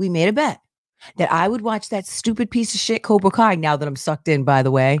 we made a bet that I would watch that stupid piece of shit Cobra Kai. Now that I'm sucked in, by the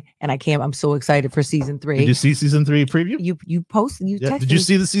way, and I'm so excited for season 3. Did you see season 3 preview? You posted. Did you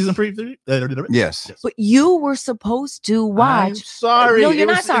see the season preview? Yes. But you were supposed to watch. I'm sorry. No, you're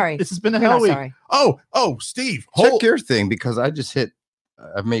not sorry. This has been a hell week. Sorry. Oh, Steve, check your thing, because I just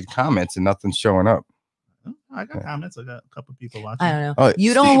I've made comments and nothing's showing up. I got comments. I got a couple people watching. I don't know. Oh,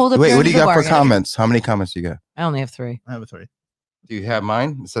 you Steve, don't hold up. Wait, what do you got bargain. for comments? How many comments do you got? I only have 3. I have 3. Do you have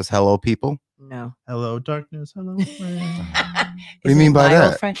mine? It says hello, people. No. Hello, darkness. Hello, friend. What do you mean by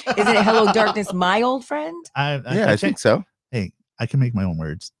that? Isn't it hello, darkness, my old friend? I think so. Hey, I can make my own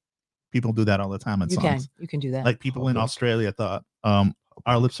words. People do that all the time in songs. You can do that. Like people in Australia thought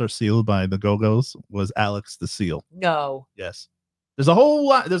Our Lips Are Sealed by the Go-Go's was Alex the Seal. No. Yes. There's a whole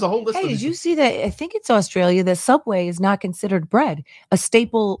lot. There's a whole list. Hey, did you see that? I think it's Australia. The Subway is not considered bread, a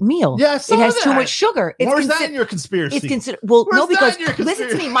staple meal. Yes, it has too much sugar. Where's that in your conspiracy? It's considered. Well, no, because listen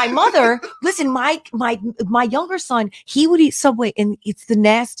to me. My mother. Listen, my younger son. He would eat Subway, and it's the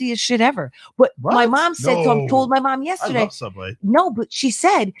nastiest shit ever. But my mom said. So I told my mom yesterday. I love Subway. No, but she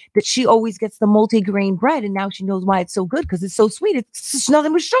said that she always gets the multi-grain bread, and now she knows why it's so good, because it's so sweet. It's just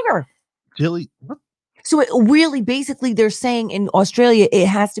nothing but sugar. Jilly, what? So it really, basically, they're saying in Australia, it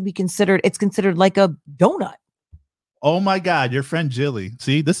has to be considered, it's considered like a donut. Oh my God, your friend Jilly.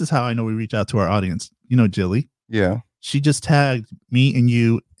 See, this is how I know we reach out to our audience. You know Jilly? Yeah. She just tagged me and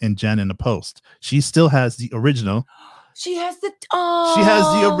you and Jen in a post. She still has the original. She has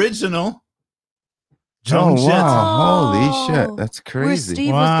the original. Joan Jett. Holy shit. That's crazy. Where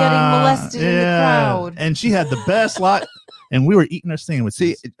Steve was getting molested in the crowd. And she had the best lot. And we were eating our sandwiches.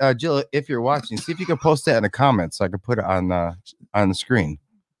 See, Jill, if you're watching, see if you can post that in the comments so I can put it on the screen.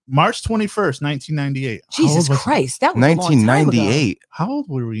 March 21st, 1998. Jesus Christ. That was 1998. How old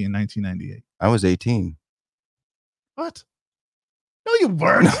were we in 1998? I was 18. What? No, you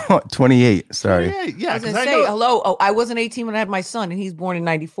weren't. No, 28. Sorry. 28. Yeah, I was going to say, hello. Oh, I wasn't 18 when I had my son, and he's born in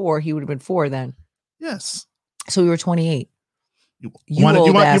 94. He would have been 4 then. Yes. So we were 28. You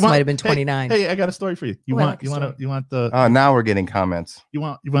old ass might have been 29. Hey, I got a story for you. You want the? Oh, now we're getting comments. You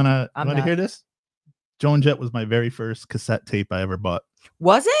want to hear this? Joan Jett was my very first cassette tape I ever bought.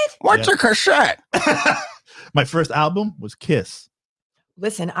 Was it? What's Yeah. a cassette? My first album was Kiss.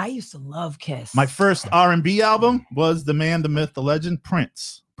 Listen, I used to love Kiss. My first R&B album was the man, the myth, the legend,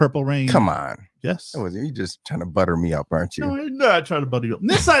 Prince. Purple Rain. Come on. Yes. You just trying to butter me up, aren't you? No, I'm not trying to butter you up.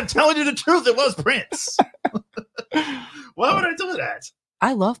 This I'm telling you the truth. It was Prince. Why would I do that?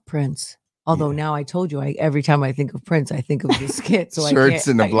 I love Prince. Although now I told you, every time I think of Prince, I think of the skit. So Shirts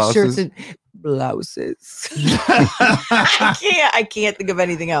and the blouses. Shirts and blouses. I can't think of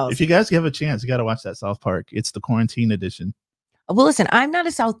anything else. If you guys have a chance, you got to watch that South Park. It's the quarantine edition. Well, listen, I'm not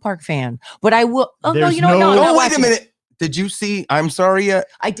a South Park fan, but I will. Oh, no, There's you know what? No, I'm Oh, not wait a watching. minute. Did you see I'm Sorry yet?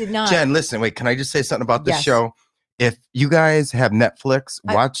 I did not. Jen, listen, wait, can I just say something about this Yes. show? If you guys have Netflix,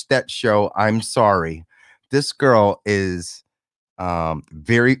 I- watch that show, I'm Sorry. This girl is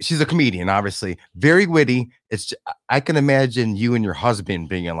she's a comedian, obviously, very witty. I can imagine you and your husband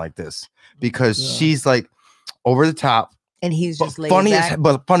being like this because Yeah. she's like over the top, And he's just laid funny back.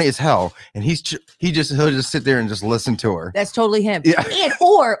 funny as hell. And he'll just sit there and just listen to her. That's totally him. Yeah. And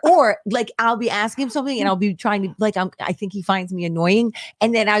or like I'll be asking him something and I'll be trying to like I think he finds me annoying.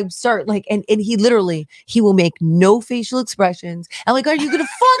 And then I start like and he will make no facial expressions. I'm like, are you gonna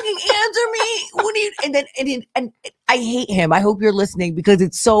fucking answer me? What do you and I hate him. I hope you're listening because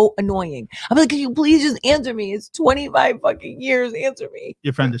it's so annoying. I'm like, can you please just answer me? It's 25 fucking years. Answer me.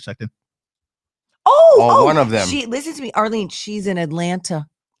 Your friend just checked in. Oh, one of them. She listen to me, Arlene. She's in Atlanta.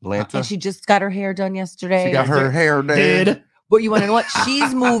 Atlanta. And she just got her hair done yesterday. She got her hair did. But you want to know what?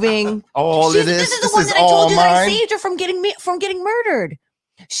 She's moving. All She's, it is. This is the This one is that I all told you that I mine. saved her from getting murdered.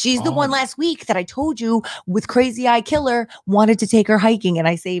 She's the Oh. one last week that I told you with Crazy Eye Killer wanted to take her hiking and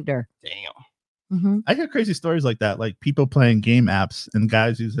I saved her. Damn. Mhm. I hear crazy stories like that, like people playing game apps and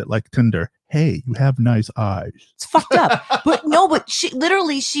guys use it like Tinder. Hey, you have nice eyes. It's fucked up. But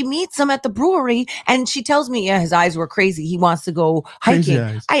she meets him at the brewery and she tells me, yeah, his eyes were crazy. He wants to go Crazy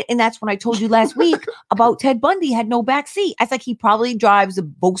hiking. eyes. And that's when I told you last week about Ted Bundy had no back seat. I was like, he probably drives a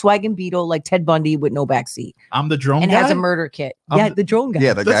Volkswagen Beetle like Ted Bundy with no back seat I'm the drone and guy. has a murder kit. I'm Yeah, the- the drone guy.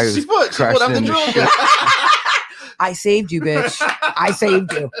 Yeah, the guy who's I'm the drone guy. I saved you, bitch. I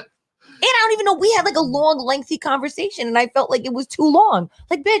saved you. And I don't even know. We had like a long, lengthy conversation, and I felt like it was too long.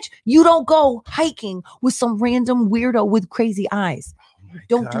 Like, bitch, you don't go hiking with some random weirdo with crazy eyes.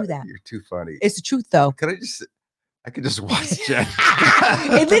 Don't do that. You're too funny. It's the truth, though. I could just watch Jen.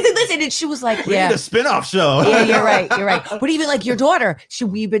 And listen, and she was like, We need "Yeah, a spin-off show. yeah, you're right. But even like your daughter,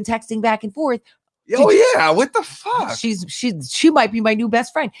 we've been texting back and forth. Oh yeah, what the fuck? She might be my new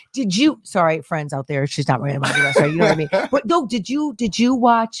best friend. Did you? Sorry, friends out there, she's not my new best friend. You know what I mean? But no, did you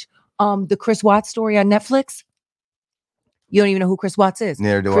watch the Chris Watts story on Netflix? You don't even know who Chris Watts is.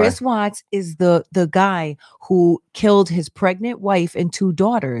 Neither do Chris Watts is the guy who killed his pregnant wife and 2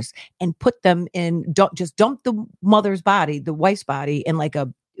 daughters and put them in just dumped the mother's body, the wife's body, in like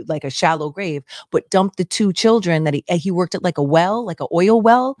a shallow grave, but dumped the 2 children that he worked at like a well, like an oil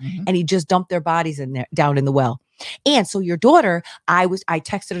well, Mhm. and he just dumped their bodies in there down in the well. And so your daughter, I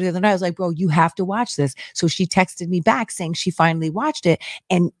texted her the other night. I was like, bro, you have to watch this. So she texted me back saying she finally watched it.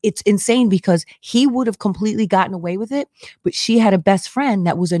 And it's insane because he would have completely gotten away with it. But she had a best friend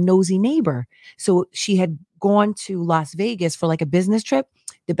that was a nosy neighbor. So she had gone to Las Vegas for like a business trip.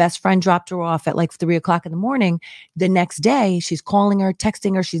 The best friend dropped her off at like 3:00 in the morning. The next day, she's calling her,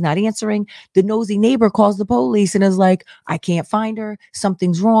 texting her. She's not answering. The nosy neighbor calls the police and is like, I can't find her.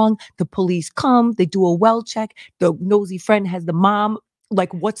 Something's wrong. The police come. They do a well check. The nosy friend has the mom,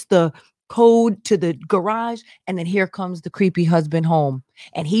 like, what's the code to the garage? And then here comes the creepy husband home.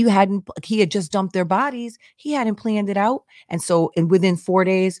 And he had just dumped their bodies. He hadn't planned it out. And within 4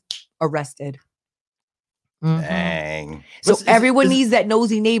 days, arrested. Mhm. Dang. So Is- everyone is- needs that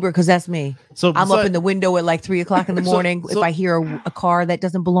nosy neighbor because that's me. So I'm up in the window at like 3:00 in the So- morning. so- if I hear a car that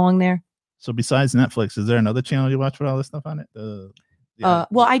doesn't belong there, So besides Netflix, is there another channel you watch with all this stuff on it?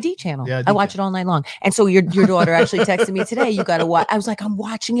 well, ID channel. Yeah, ID I watch it all night long. And so your daughter actually texted me today. You got to watch. I was like, I'm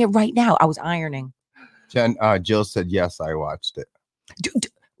watching it right now. I was ironing. Jen, Jill said yes, I watched it.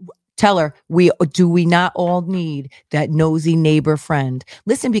 Tell her we not all need that nosy neighbor friend.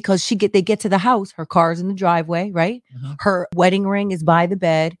 Listen, because they get to the house, her car's in the driveway, right? Mhm. Her wedding ring is by the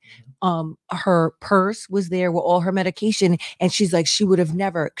bed. Her purse was there with all her medication, and she's like, she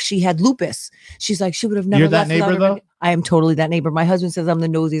had lupus. She's like, she would have never. You're that left without neighbor, her though? I am totally that neighbor. My husband says I'm the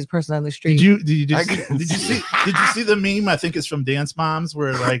nosiest person on the street. Did you I see, can did you see the meme? I think it's from Dance Moms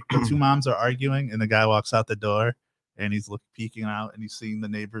where like the 2 moms are arguing and the guy walks out the door and he's peeking out and he's seeing the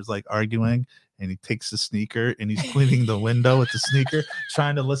neighbors like arguing and he takes the sneaker and he's cleaning the window with the sneaker,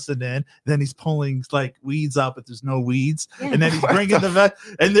 trying to listen in. Then he's pulling like weeds out, but there's no weeds. Yeah. And then he's bringing the vet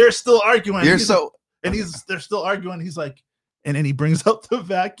and they're still arguing. You're He's- so and they're still arguing. He's like, and then he brings out the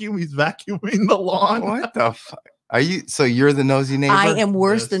vacuum. He's vacuuming the lawn. What the fuck? So you're the nosy neighbor? I am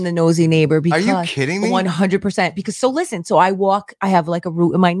worse Yes. than the nosy neighbor because Are you kidding me? 100%. Because so listen, so I walk, I have like a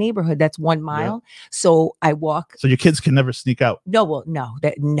route in my neighborhood that's 1 mile. So I walk. So your kids can never sneak out. No,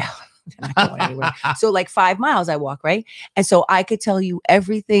 they're not going anywhere. So like 5 miles I walk, right? And so I could tell you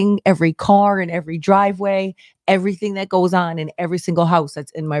everything, every car and every driveway, everything that goes on in every single house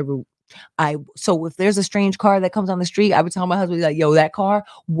that's in my route. So if there's a strange car that comes on the street, I would tell my husband, like, yo, that car,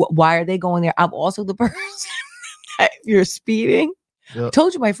 why are they going there? I'm also the person. If you're speeding, Yep. I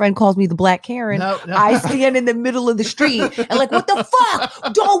told you my friend calls me the Black Karen. No. I stand in the middle of the street and like, what the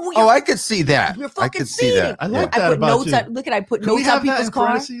fuck? Don't Oh, I could see that. You're I fucking could see that. I like I that put about notes you. on. Look at I put Can we notes on have that people's in cars.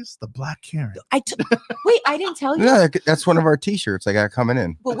 parentheses? The Black Karen. Wait, I didn't tell you. No, that's one of our T-shirts I got coming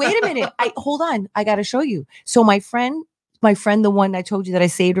in. But wait a minute. Hold on. I got to show you. So my friend, the one I told you that I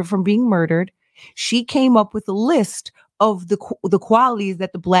saved her from being murdered, she came up with a list of the qualities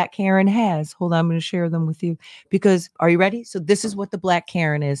that the Black Karen has. Hold on, I'm going to share them with you because are you ready? So this is what the Black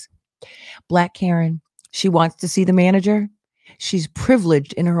Karen is. Black Karen, she wants to see the manager. She's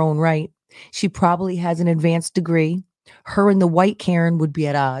privileged in her own right. She probably has an advanced degree. Her and the white Karen would be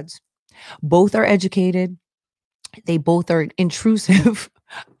at odds. Both are educated. They both are intrusive,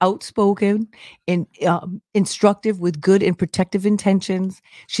 outspoken, and instructive with good and protective intentions.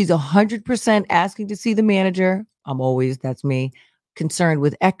 She's 100% asking to see the manager. That's me, concerned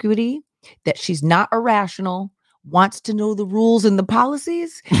with equity, that she's not irrational, wants to know the rules and the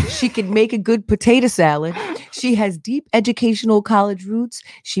policies. She can make a good potato salad. She has deep educational college roots.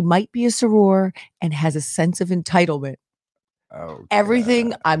 She might be a soror and has a sense of entitlement. Oh,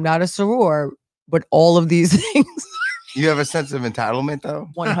 Everything. I'm not a soror, but all of these things. You have a sense of entitlement, though?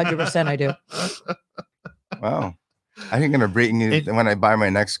 100% I do. Wow. I think I'm going to bring you when I buy my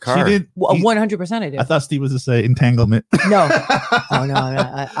next car. She did. 100% I do. I thought Steve was to say entanglement. No. Oh, no.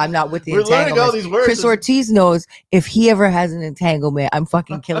 I'm not with the We're learning all these words. Chris Ortiz knows if he ever has an entanglement, I'm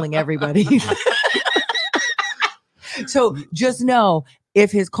fucking killing everybody. So just know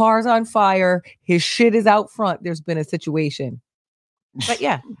if his car's on fire, his shit is out front, there's been a situation. But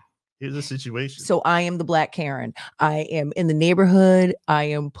yeah. Here's a situation. So I am the Black Karen. I am in the neighborhood. I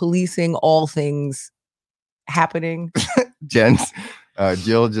am policing all things happening.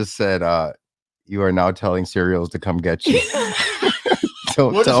 Jill just said, you are now telling cereals to come get you.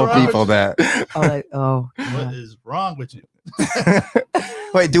 Don't tell people that. What is wrong with you?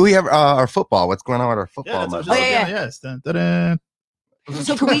 Wait, do we have our football? What's going on with our football? Yeah, yes. Dun, dun, dun.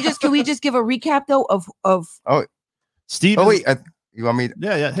 So can we just give a recap though of Steve? Oh wait, you want me?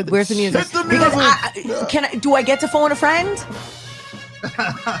 Yeah. Where's the music? Hit the music. Because do I get to phone a friend?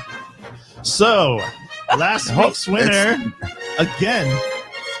 So last week's winner again,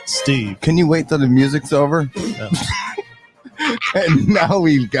 Steve. Can you wait till the music's over? And now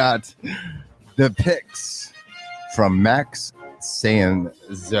we've got the picks from Max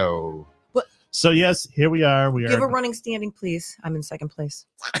Sanzo. So yes, here we are. Give a running standing, please. I'm in second place.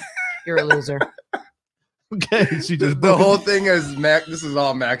 You're a loser. Okay, she just The whole thing is Max. This is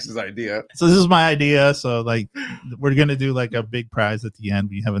all Max's idea. So this is my idea. So like, we're gonna do like a big prize at the end.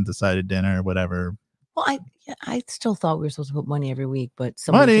 We haven't decided dinner or whatever. Well, I still thought we were supposed to put money every week, but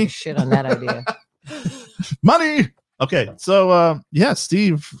somebody took a shit on that idea. Money. Okay, so yeah,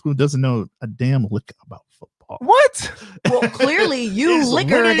 Steve, who doesn't know a damn lick about football. What? Well, clearly you It's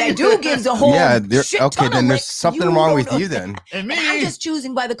liquor winning. that dude gives a whole shit okay, ton then of there's licks. something You wrong don't with know you that. then. And And I'm me. just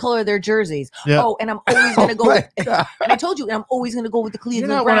choosing by the color of their jerseys. Yeah. Oh, and I'm always gonna go. my With, God. and I told you, and I'm always gonna go with the You're Cleveland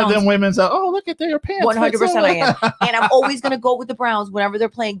not one Browns. of them women's. Oh, look at their pants. 100% I am, and I'm always gonna go with the Browns whenever they're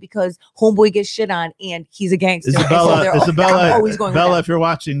playing because homeboy gets shit on and he's a gangster. And so I'm Isabella, always going with Bella, that. if you're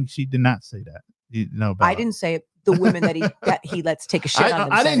watching, she did not say that. You know, Bella. I didn't say it. The women that he lets take a shit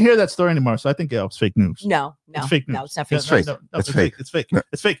on. I didn't hear that story anymore, so I think it was fake news. No, It's fake news. no, it's not fake. It's fake. It's It's fake. fake. It's fake.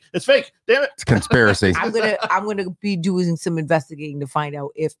 It's fake. It's fake. Damn it. It's conspiracy. I'm gonna be doing some investigating to find out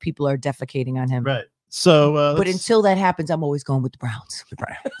if people are defecating on him. Right. So, But let's- until that happens, I'm always going with the Browns.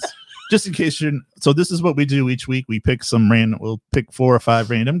 just in case you're, so this is what we do each week. We pick we'll pick 4 or 5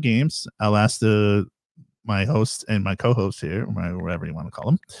 random games. I'll ask my host and my co-host here, or whatever you want to call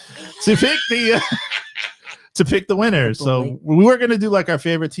them, to pick the winner. So we were going to do like our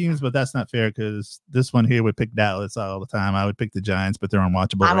favorite teams, but that's not fair because this one here would pick Dallas all the time. I would pick the Giants, but they're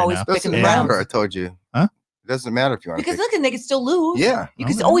unwatchable I'm right always now. picking Doesn't the matter. Browns. I told you. Huh? It doesn't matter if you want Because to pick. look, they can still lose. Yeah. You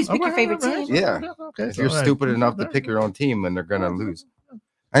can Okay. always pick All your right, favorite all right, team. Yeah. Okay. If you're all right. stupid enough to pick your own team and they're gonna lose.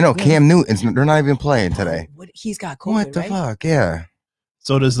 I know Cam Newton. They're not even playing today. He's got COVID, What the right? fuck? Yeah.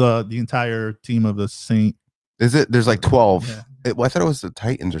 So does the entire team of the Saint. Is it? There's like 12. Yeah. I thought it was the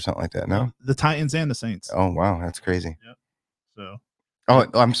Titans or something like that. No. The Titans and the Saints. Oh wow, that's crazy. Yep. So Oh,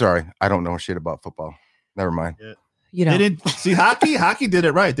 I'm sorry. I don't know shit about football. Never mind. You they know, didn't see hockey. Hockey did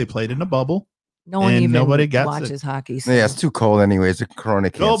it right. They played in the bubble. no one and even nobody got watches hockey. So Yeah, it's too cold anyways. The Corona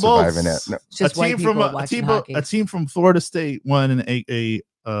Go can't survive in it. Bolts. No. it's just white people watching hockey. A team from Florida State won a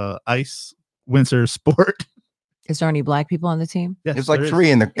ice winter sport. Is there any black people on the team? Yes, There's like there is.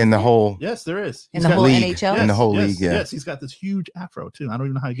 3 in the whole Yes, there is. In the whole league. NHL? In the whole yes, league, yeah. Yes, he's got this huge afro too. I don't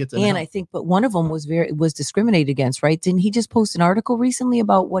even know how he gets it. And I think, but one of them was discriminated against, right? Didn't he just post an article recently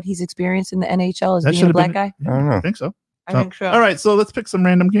about what he's experienced in the NHL as being a black guy? I don't know. I think so. I think so. All right, so let's pick some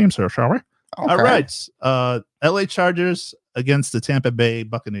random games here, shall we? Okay. All right. LA Chargers against the Tampa Bay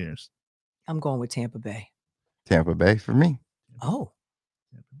Buccaneers. I'm going with Tampa Bay. Tampa Bay for me. Oh,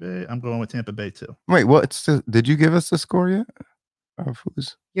 Tampa Bay. I'm going with Tampa Bay too. Wait, did you give us the score yet? Of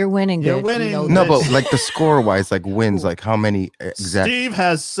who's? you're winning. You're Bitch. winning. You know No, this. but like the score wise, like wins, like how many exact? Steve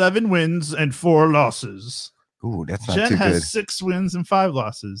has 7 wins and 4 losses. Ooh, that's not Jen too has good. 6 wins and 5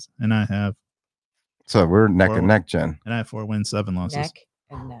 losses, and I have So we're neck Four. and neck, Jen. 4 wins, 7 losses. neck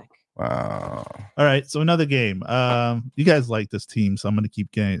and neck. Wow. All right, so another game. You guys like this team, so I'm going to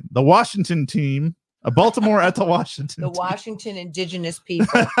keep getting the Washington team. Baltimore at the Washington. The team. Washington indigenous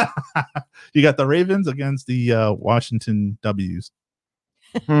people. You got the Ravens against the Washington W's.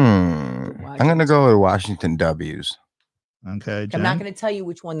 I'm gonna go with Washington W's. Okay, Jen. I'm not going to tell you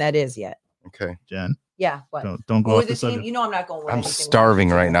which one that is yet. Okay. Jen. Yeah, what? Don't go Who off are the the team? subject. You know, I'm not going with. I'm anything starving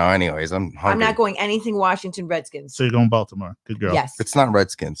right Washington. now. Anyways, I'm hungry. I'm not going anything Washington Redskins. So you're going Baltimore. Good girl. Yes, It's not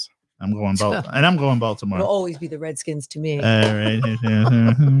Redskins. I'm going Baltimore. And I'm going Baltimore. it'll always be the Redskins to me. All right.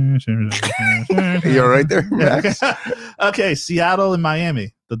 You all right there, Max? Okay, Seattle and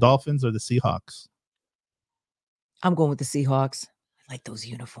Miami. The Dolphins or the Seahawks? I'm going with the Seahawks. I like those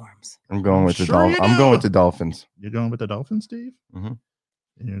uniforms. I'm going with the Sure you I'm going with do. the Dolphins. You're going with the Dolphins, Steve? Mhm.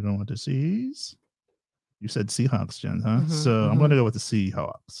 And you're going with the Seas? You said Seahawks, Jen, huh? Mhm, So I'm mhm. going to go with the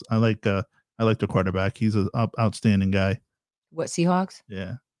Seahawks. I like the quarterback. He's an outstanding guy. What Seahawks?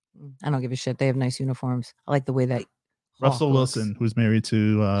 Yeah. I don't give a shit. They have nice uniforms. I like the way that Russell Hawk looks. Wilson, who's married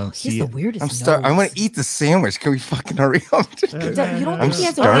to He's the weirdest. I want to eat the sandwich. Can we fucking hurry up? You don't think he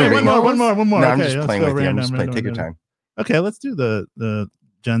has a starving. weird One more, nose? one more, one more. No, Okay, I'm just let's playing go with you. I'm random, just playing. random, Take your random. time. Okay, let's do the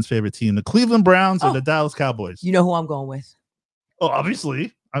Jen's favorite team, the Cleveland Browns or Oh. the Dallas Cowboys. You know who I'm going with? Oh,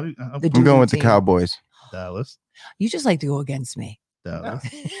 obviously, The I'm Doodle going with the team. Cowboys. Dallas. You just like to go against me. Dallas.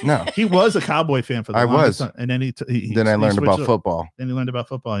 No. He was a Cowboy fan for the I longest was. time, and then he Then I learned switched about up. football. Then he learned about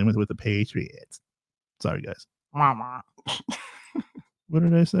football. He went with the Patriots. Sorry, guys. Mama. What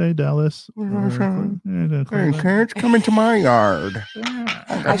did I say? Dallas. Hey, kids, come into my yard.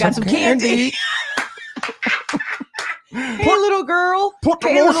 I got some candy. Hey, little girl. Put the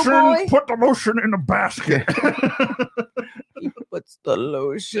Hey, little boy. lotion. Put the lotion in the basket. He puts the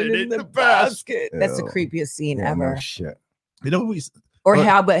lotion In in the the basket. basket. That's the Ew. creepiest scene Yeah, no ever. shit. You know, we Or But-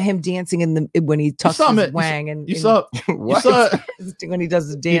 how about him dancing in the when he tucks saw his him at- wang and you and saw What? when he does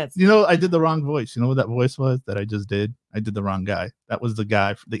his dance. You know, I did the wrong voice. You know what that voice was that I just did? I did the wrong guy. That was the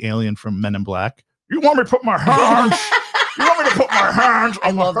guy, the alien from Men in Black. You want me to put my hands? You want me to put my hands? I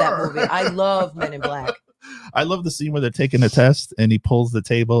on love that her? movie. I love Men in Black. I love the scene where they're taking a test and he pulls the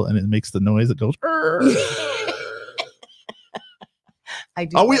table and it makes the noise. It goes. I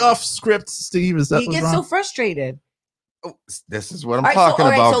do. Are we love it. off script, Steve? Is that He what's gets wrong? so frustrated. Oh, this is what I'm All right, so- talking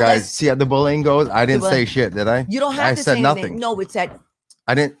all right, about, so guys. let's- See how the bullying goes? I didn't say shit, did I? You don't have I to said say nothing. anything. No, it's that.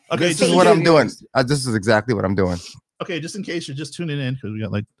 I didn't. Okay, This just is what I'm doing. behaviors. This is exactly what I'm doing. Okay, just in case you're just tuning in because we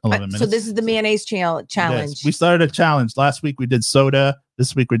got like 11 minutes. So this is the mayonnaise challenge. Yes, we started a challenge. Last week we did soda.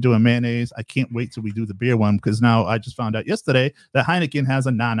 This week we're doing mayonnaise. I can't wait till we do the beer one because now I just found out yesterday that Heineken has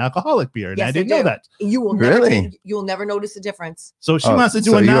a non-alcoholic beer, and Yes, I they didn't know do. that. You will never. Really? You'll never notice the difference. So she Oh, wants to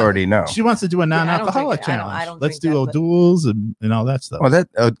do so a you non- already know. She wants to do a I don't drink non-alcoholic it. I challenge. don't Let's drink do that, but- O'Doul's and all that stuff. Oh, that.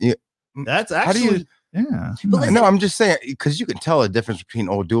 That's How do you- actually yeah. But listen- No, I'm just saying because you can tell a difference between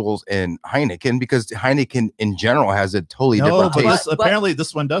O'Doul's and Heineken because Heineken in general has a totally No, different but taste. this, apparently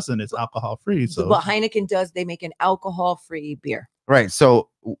this one doesn't. It's alcohol free. So What Heineken does, they make an alcohol-free beer Right. So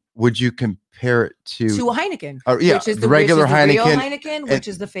would you compare it to? to a Heineken, Yeah, which is the the regular which is the real Heineken. Heineken, which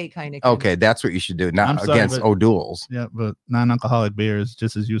is the fake Heineken. Okay, that's what you should do. I'm Not sorry, against but- O'Doul's. yeah, but non-alcoholic beer is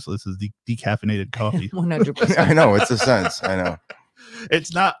just as useless as decaffeinated coffee. 100%. I know it's a sense. I know,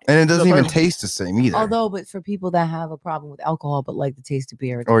 It's not. and it doesn't The even first- taste the same either. Although, but for people that have a problem with alcohol but like the taste of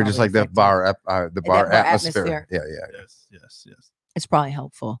beer, it's Or just probably like the effective. bar, the bar bar atmosphere. atmosphere. Yeah. Yes. It's probably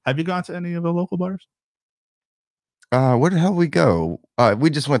helpful. Have you gone to any of the local bars? Where the hell we go? We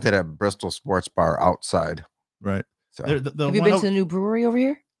just went to that Bristol Sports Bar outside. Right. So The Have you one been over- to the new brewery over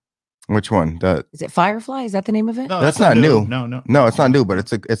here? which one? Is it Firefly? Is that the name of it? No, That's it's not new. No. No, it's not new, but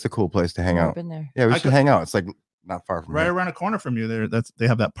it's a cool place to hang Never out. been there. Yeah, we I should could- hang out. It's like not far from right here. around the corner from you. They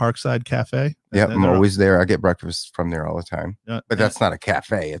have that Parkside Cafe. Yep, They're I'm always there. I get breakfast from there all the time. But that's not a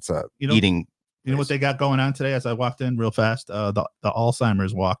cafe. It's a eating. You know what they got going on today? As I walked in real fast, the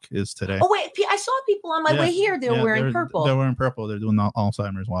Alzheimer's walk is today. Oh wait, I saw people on my way here. They were wearing purple. They're wearing purple. They're doing the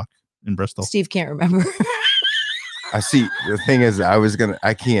Alzheimer's walk in Bristol. Steve can't remember. I see. The thing is,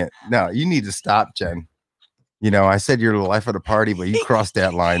 I can't. No, you need to stop, Jen. You know, I said you're the life of the party, but you crossed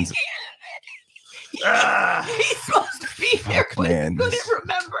that line. He's supposed to be here, but he couldn't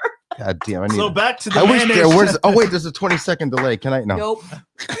remember. God damn! So back to the. I wish there was. Oh wait, there's a 20-second delay. Can I? No.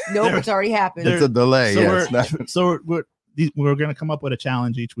 Nope. It's already happened. It's a delay. So we're gonna come up with a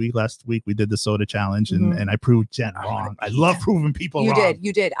challenge each week. Last week we did the soda challenge, and I proved Jen wrong. I love proving people wrong.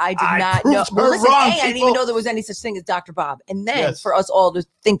 You did. I did not know. Well, listen, I didn't even know there was any such thing as Dr. Bob. And then for us all to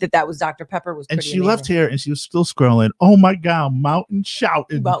think that was Dr. Pepper was. And she left here, and she was still scrolling. Oh my God, Mountain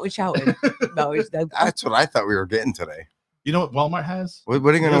Shouting. Mountain Shouting. No, that's what I thought we were getting today. You know what Walmart has? What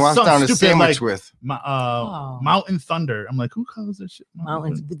are you going to wash down a sandwich with? Mountain Thunder. I'm like, who calls this shit?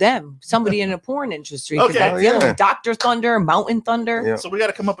 Mountains. Them. Somebody in the porn industry. Okay. Dr. Thunder, Mountain Thunder. Yeah. So we got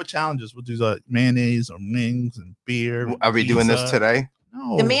to come up with challenges. We'll do mayonnaise or wings and beer. Are we doing this today?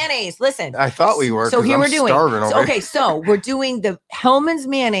 No. The mayonnaise. Listen. I thought we were. So here we're doing. So we're doing the Hellman's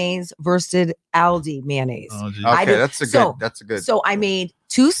mayonnaise versus Aldi mayonnaise. Oh, okay, that's a good. So I made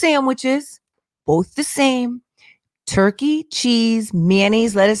 2 sandwiches, both the same. Turkey, cheese,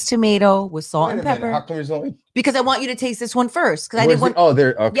 mayonnaise, lettuce, tomato with salt and pepper. How come there's only? Because I want you to taste this one first. Because I didn't want. Oh,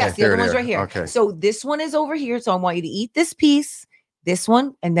 there. Okay. Yes, the other one's right here. Okay. So this one is over here. So I want you to eat this piece, this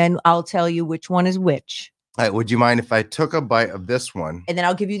one, and then I'll tell you which one is which. All right. Would you mind if I took a bite of this one? And then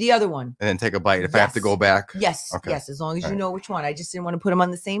I'll give you the other one. And then take a bite if I have to go back? Yes. Okay. Yes. As long as you know which one. I just didn't want to put them on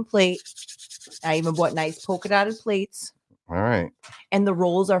the same plate. I even bought nice polka dotted plates. All right. And the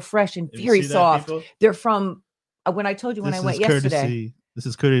rolls are fresh and very soft. They're from. When I told you when I went yesterday. This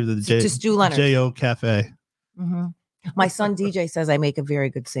is courtesy of the Stu Leonard. J.O. Cafe. Mm-hmm. My son DJ says I make a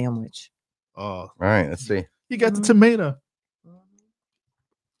very good sandwich. Oh, all right. Let's see. You got the tomato.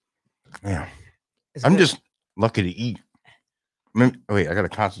 Yeah, I'm just lucky to eat. Wait, I got to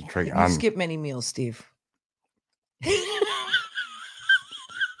concentrate on. You skip many meals, Steve. I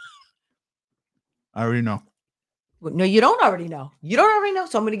already know. No, you don't already know. You don't already know.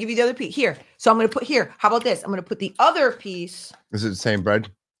 So I'm going to give you the other piece here. So I'm going to put here. How about this? I'm going to put the other piece. Is it the same bread?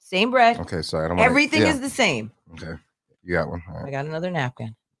 Same bread. Okay, so I don't. Everything is the same. Okay, you got one. Right. I got another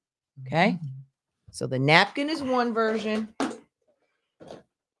napkin. Okay, so the napkin is one version.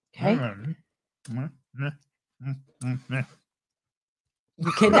 Okay.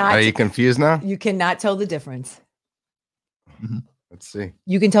 You cannot. Are you confused now? You cannot tell the difference. Mm-hmm. Let's see.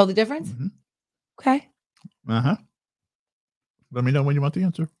 You can tell the difference. Mm-hmm. Okay. Let me know when you want the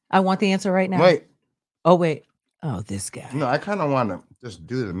answer. I want the answer right now. Wait. Oh, wait. Oh, this guy. No, I kind of want to just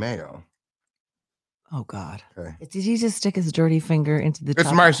do the mayo. Oh, God. Okay. Did he just stick his dirty finger into the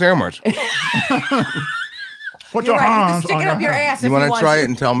It's my sandwich. Put your hands stick it up your ass. You want to try it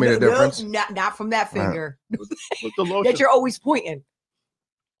and tell me the difference? Not from that finger. With the lotion. That you're always pointing.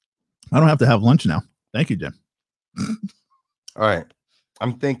 I don't have to have lunch now. Thank you, Jim. All right.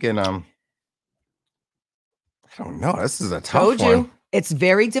 I'm thinking, I don't know. This is a tough one. It's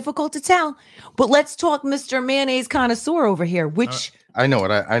very difficult to tell. But let's talk Mr. Mayonnaise connoisseur over here. Which I know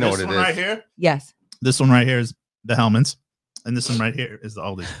what I know what it is. This one right here? Yes. This one right here is the Hellman's. And this one right here is the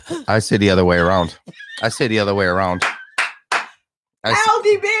Aldi. I say the other way around. Aldi,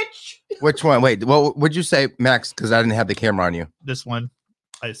 bitch. Which one? Wait, what would you say, Max? Because I didn't have the camera on you. This one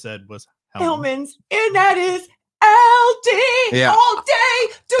I said was Hellman's. And that is Aldi. Yeah. All day.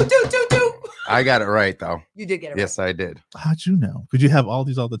 Do. I got it right, though. You did get it right. Yes, I did. How'd you know? Could you have all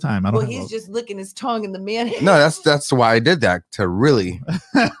these all the time? I don't. Well, he's just licking his tongue in the mayonnaise. No, that's why I did that, to really.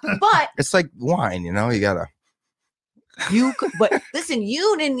 But it's like wine, you know. You gotta. But listen,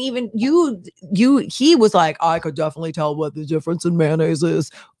 you didn't even he was like, I could definitely tell what the difference in mayonnaise is.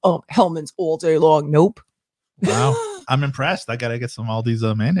 Hellman's all day long. Nope. Wow. I'm impressed. I gotta get some all these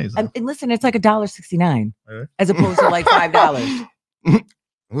mayonnaise. And listen, it's like $1.69 as opposed to like $5.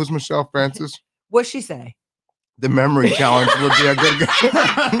 Who's Michelle Francis? What'd she say? The memory challenge would be a good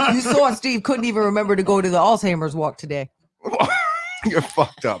You saw Steve couldn't even remember to go to the Alzheimer's walk today. You're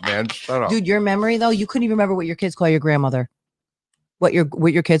fucked up, man. Shut up. Dude, your memory though, you couldn't even remember what your kids call your grandmother. What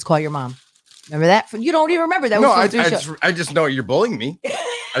your kids call your mom. Remember that? You don't even remember that. No, I just know you're bullying me.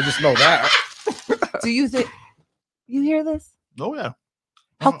 I just know that. Do you think you hear this? Oh yeah.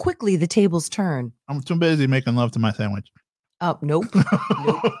 How quickly the tables turn. I'm too busy making love to my sandwich. Oh, nope. Nope.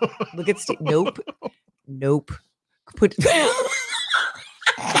 Look at Steve. Nope. Put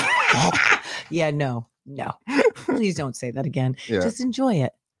Yeah, no. No, please don't say that again. Yeah. Just enjoy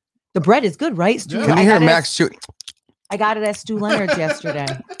it. The bread is good, right? Stu? Yeah. Can you hear Max chew? I got it at Stu Leonard's yesterday.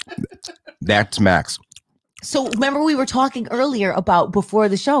 That's Max. So remember we were talking earlier about before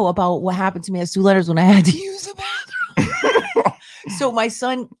the show about what happened to me at Stu Leonard's when I had to use the bathroom. So my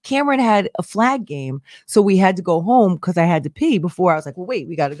son Cameron had a flag game, so we had to go home because I had to pee before. I was like, well, wait,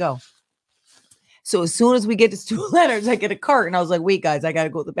 we got to go. So as soon as we get to Stu Leonard's, I get a cart and I was like, wait, guys, I got to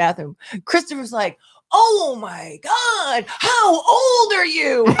go to the bathroom. Christopher's like, oh my God, how old are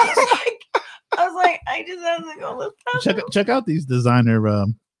you? I was like, I just have to go to the bathroom. Check out these designer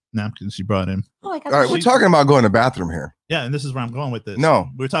napkins she brought in. Oh, I got All right, we're talking about going to the bathroom here. Yeah, and this is where I'm going with this. No.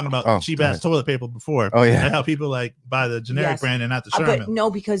 We were talking about cheap ass toilet paper before. Oh, yeah. And how people like buy the generic brand and not the Sherman. But no,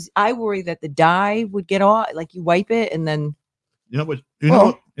 because I worry that the dye would get off. Like you wipe it and then. You know what?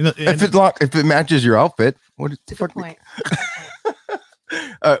 If it matches your outfit, what? It's a good point.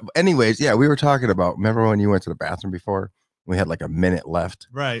 Anyways, yeah, we were talking about. Remember when you went to the bathroom before? We had like a minute left.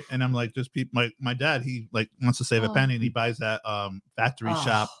 Right, and I'm like, just people. My dad, he like wants to save a penny, and he buys that factory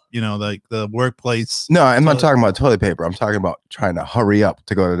shop. You know, like the workplace. No, I'm not talking about toilet paper. I'm talking about trying to hurry up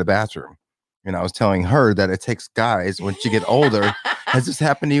to go to the bathroom. And I was telling her that it takes guys when you get older. Has this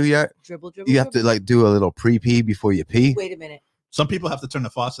happened to you yet? Dribble. You have to like do a little pre-pee before you pee. Wait a minute. Some people have to turn the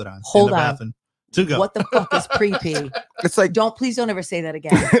faucet on. Hold in the on. bathroom to go. What the fuck is pre-pee? It's like please don't ever say that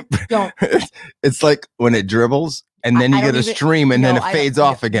again. Don't. It's like when it dribbles and then you get a stream and then it fades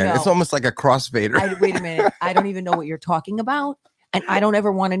off again. No. It's almost like a crossfader. Wait a minute. I don't even know what you're talking about. And I don't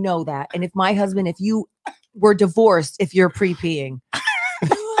ever want to know that. And if my husband, if you were divorced, if you're pre-peeing.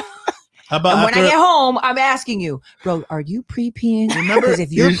 How about and when I get home, I'm asking you, bro, are you pre-peeing? Because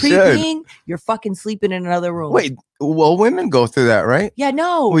if you're pre-peeing, you're fucking sleeping in another room. Wait, well, women go through that, right? Yeah,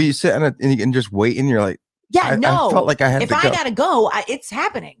 no. Well, you sit and you can just wait and you're like, yeah, no. I felt like I had to go. If I gotta go, it's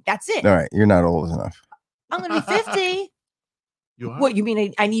happening. That's it. All right, you're not old enough. I'm gonna be 50. You are? What you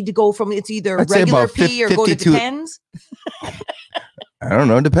mean? I need to go from it's either I'd say regular about pee or go to 52. Depends. I don't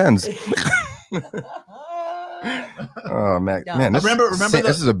know. Depends. Oh man, No. man! Remember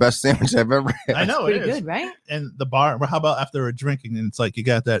this is the best sandwich I've ever had. I know Pretty it is good, right? And the bar. How about after a drinking and it's like you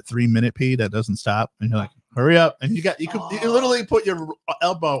got that 3-minute pee that doesn't stop, and you're like, hurry up, and you literally put your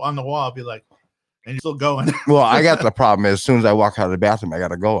elbow on the wall, be like, and you're still going. Well, I got the problem is as soon as I walk out of the bathroom, I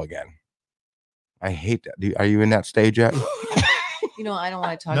gotta go again. I hate that. Are you in that stage yet? You know, I don't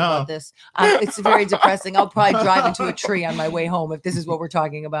want to talk about this. It's very depressing. I'll probably drive into a tree on my way home if this is what we're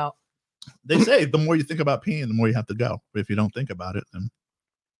talking about. They say the more you think about peeing, the more you have to go. But if you don't think about it, then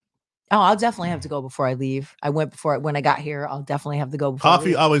I'll definitely have to go before I leave. I went when I got here. I'll definitely have to go before.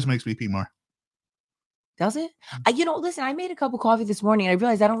 Coffee always makes me pee more. Does it? Listen, I made a cup of coffee this morning and I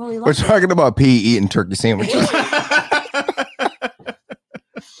realized I don't really like We're talking about pee eating turkey sandwiches.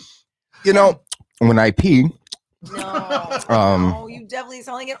 You know, when I pee, no, you definitely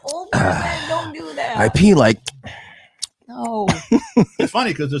sound like an old person. Don't do that. I pee like. No. It's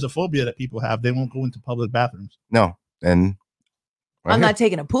funny because there's a phobia that people have. They won't go into public bathrooms. No, and I'm not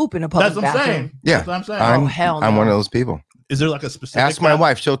taking a poop in a public bathroom. That's what I'm saying. Yeah, that's what I'm saying. Hell no. I'm one of those people. Is there like a specific? Ask my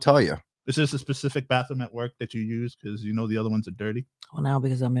wife; she'll tell you. Is this a specific bathroom at work that you use because you know the other ones are dirty? Well, now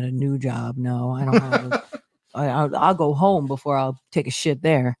because I'm in a new job, no, I don't have. I'll go home before I'll take a shit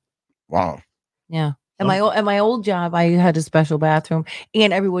there. Wow. Yeah. At my old job, I had a special bathroom,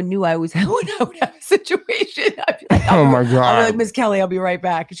 and everyone knew I always when I would have a situation. I'd be like, "Oh my god!" I'm like, Miss Kelly, I'll be right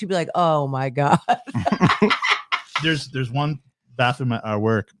back, and she'd be like, "Oh my god." There's one bathroom at our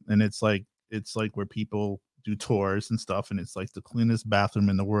work, and it's like where people do tours and stuff, and it's like the cleanest bathroom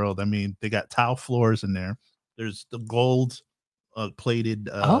in the world. I mean, they got tile floors in there. There's the gold plated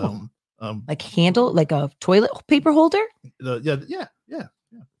like handle, like a toilet paper holder. Yeah.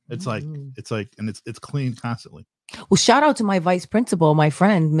 It's like and it's clean constantly. Well, shout out to my vice principal, my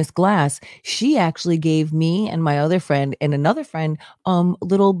friend Miss Glass. She actually gave me and my other friend and another friend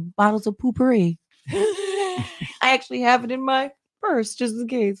little bottles of poopery. I actually have it in my purse just in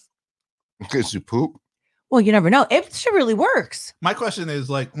case. In case you poop. Well, you never know. It sure really works. My question is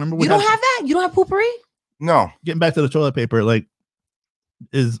like, remember you don't have that? You don't have poopery? No. Getting back to the toilet paper, like.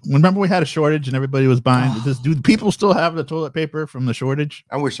 Remember we had a shortage and everybody was buying this? Do people still have the toilet paper from the shortage?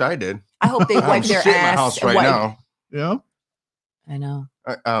 I wish I did. I hope they wipe their ass. In my house right now. Yeah, I know.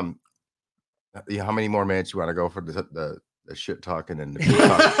 How many more minutes you want to go for the shit talking and the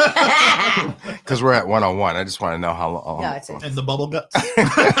talking? Because we're at 101. I just want to know how long. Yeah, and the bubble guts.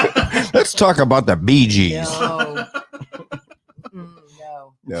 Let's talk about the Bee Gees. No.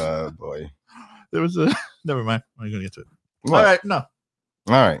 No. Oh boy. There was a. Never mind. I'm gonna get to it. What? All right. No.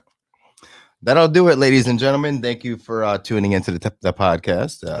 All right. That'll do it, ladies and gentlemen. Thank you for tuning into the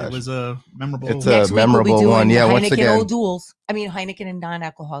podcast. It was a memorable. It's a memorable one. Yeah, Heineken once again, Old Duels. I mean, Heineken and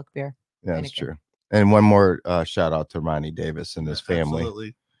non-alcoholic beer. Yeah, that's Heineken. true. And one more shout out to Ronnie Davis and his family.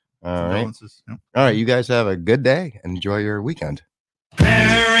 Absolutely. All right. Yep. All right. You guys have a good day. Enjoy your weekend.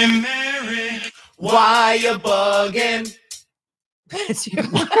 Mary, Mary, why you bugging? That's you.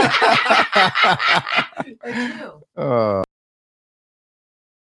 That's you. Oh.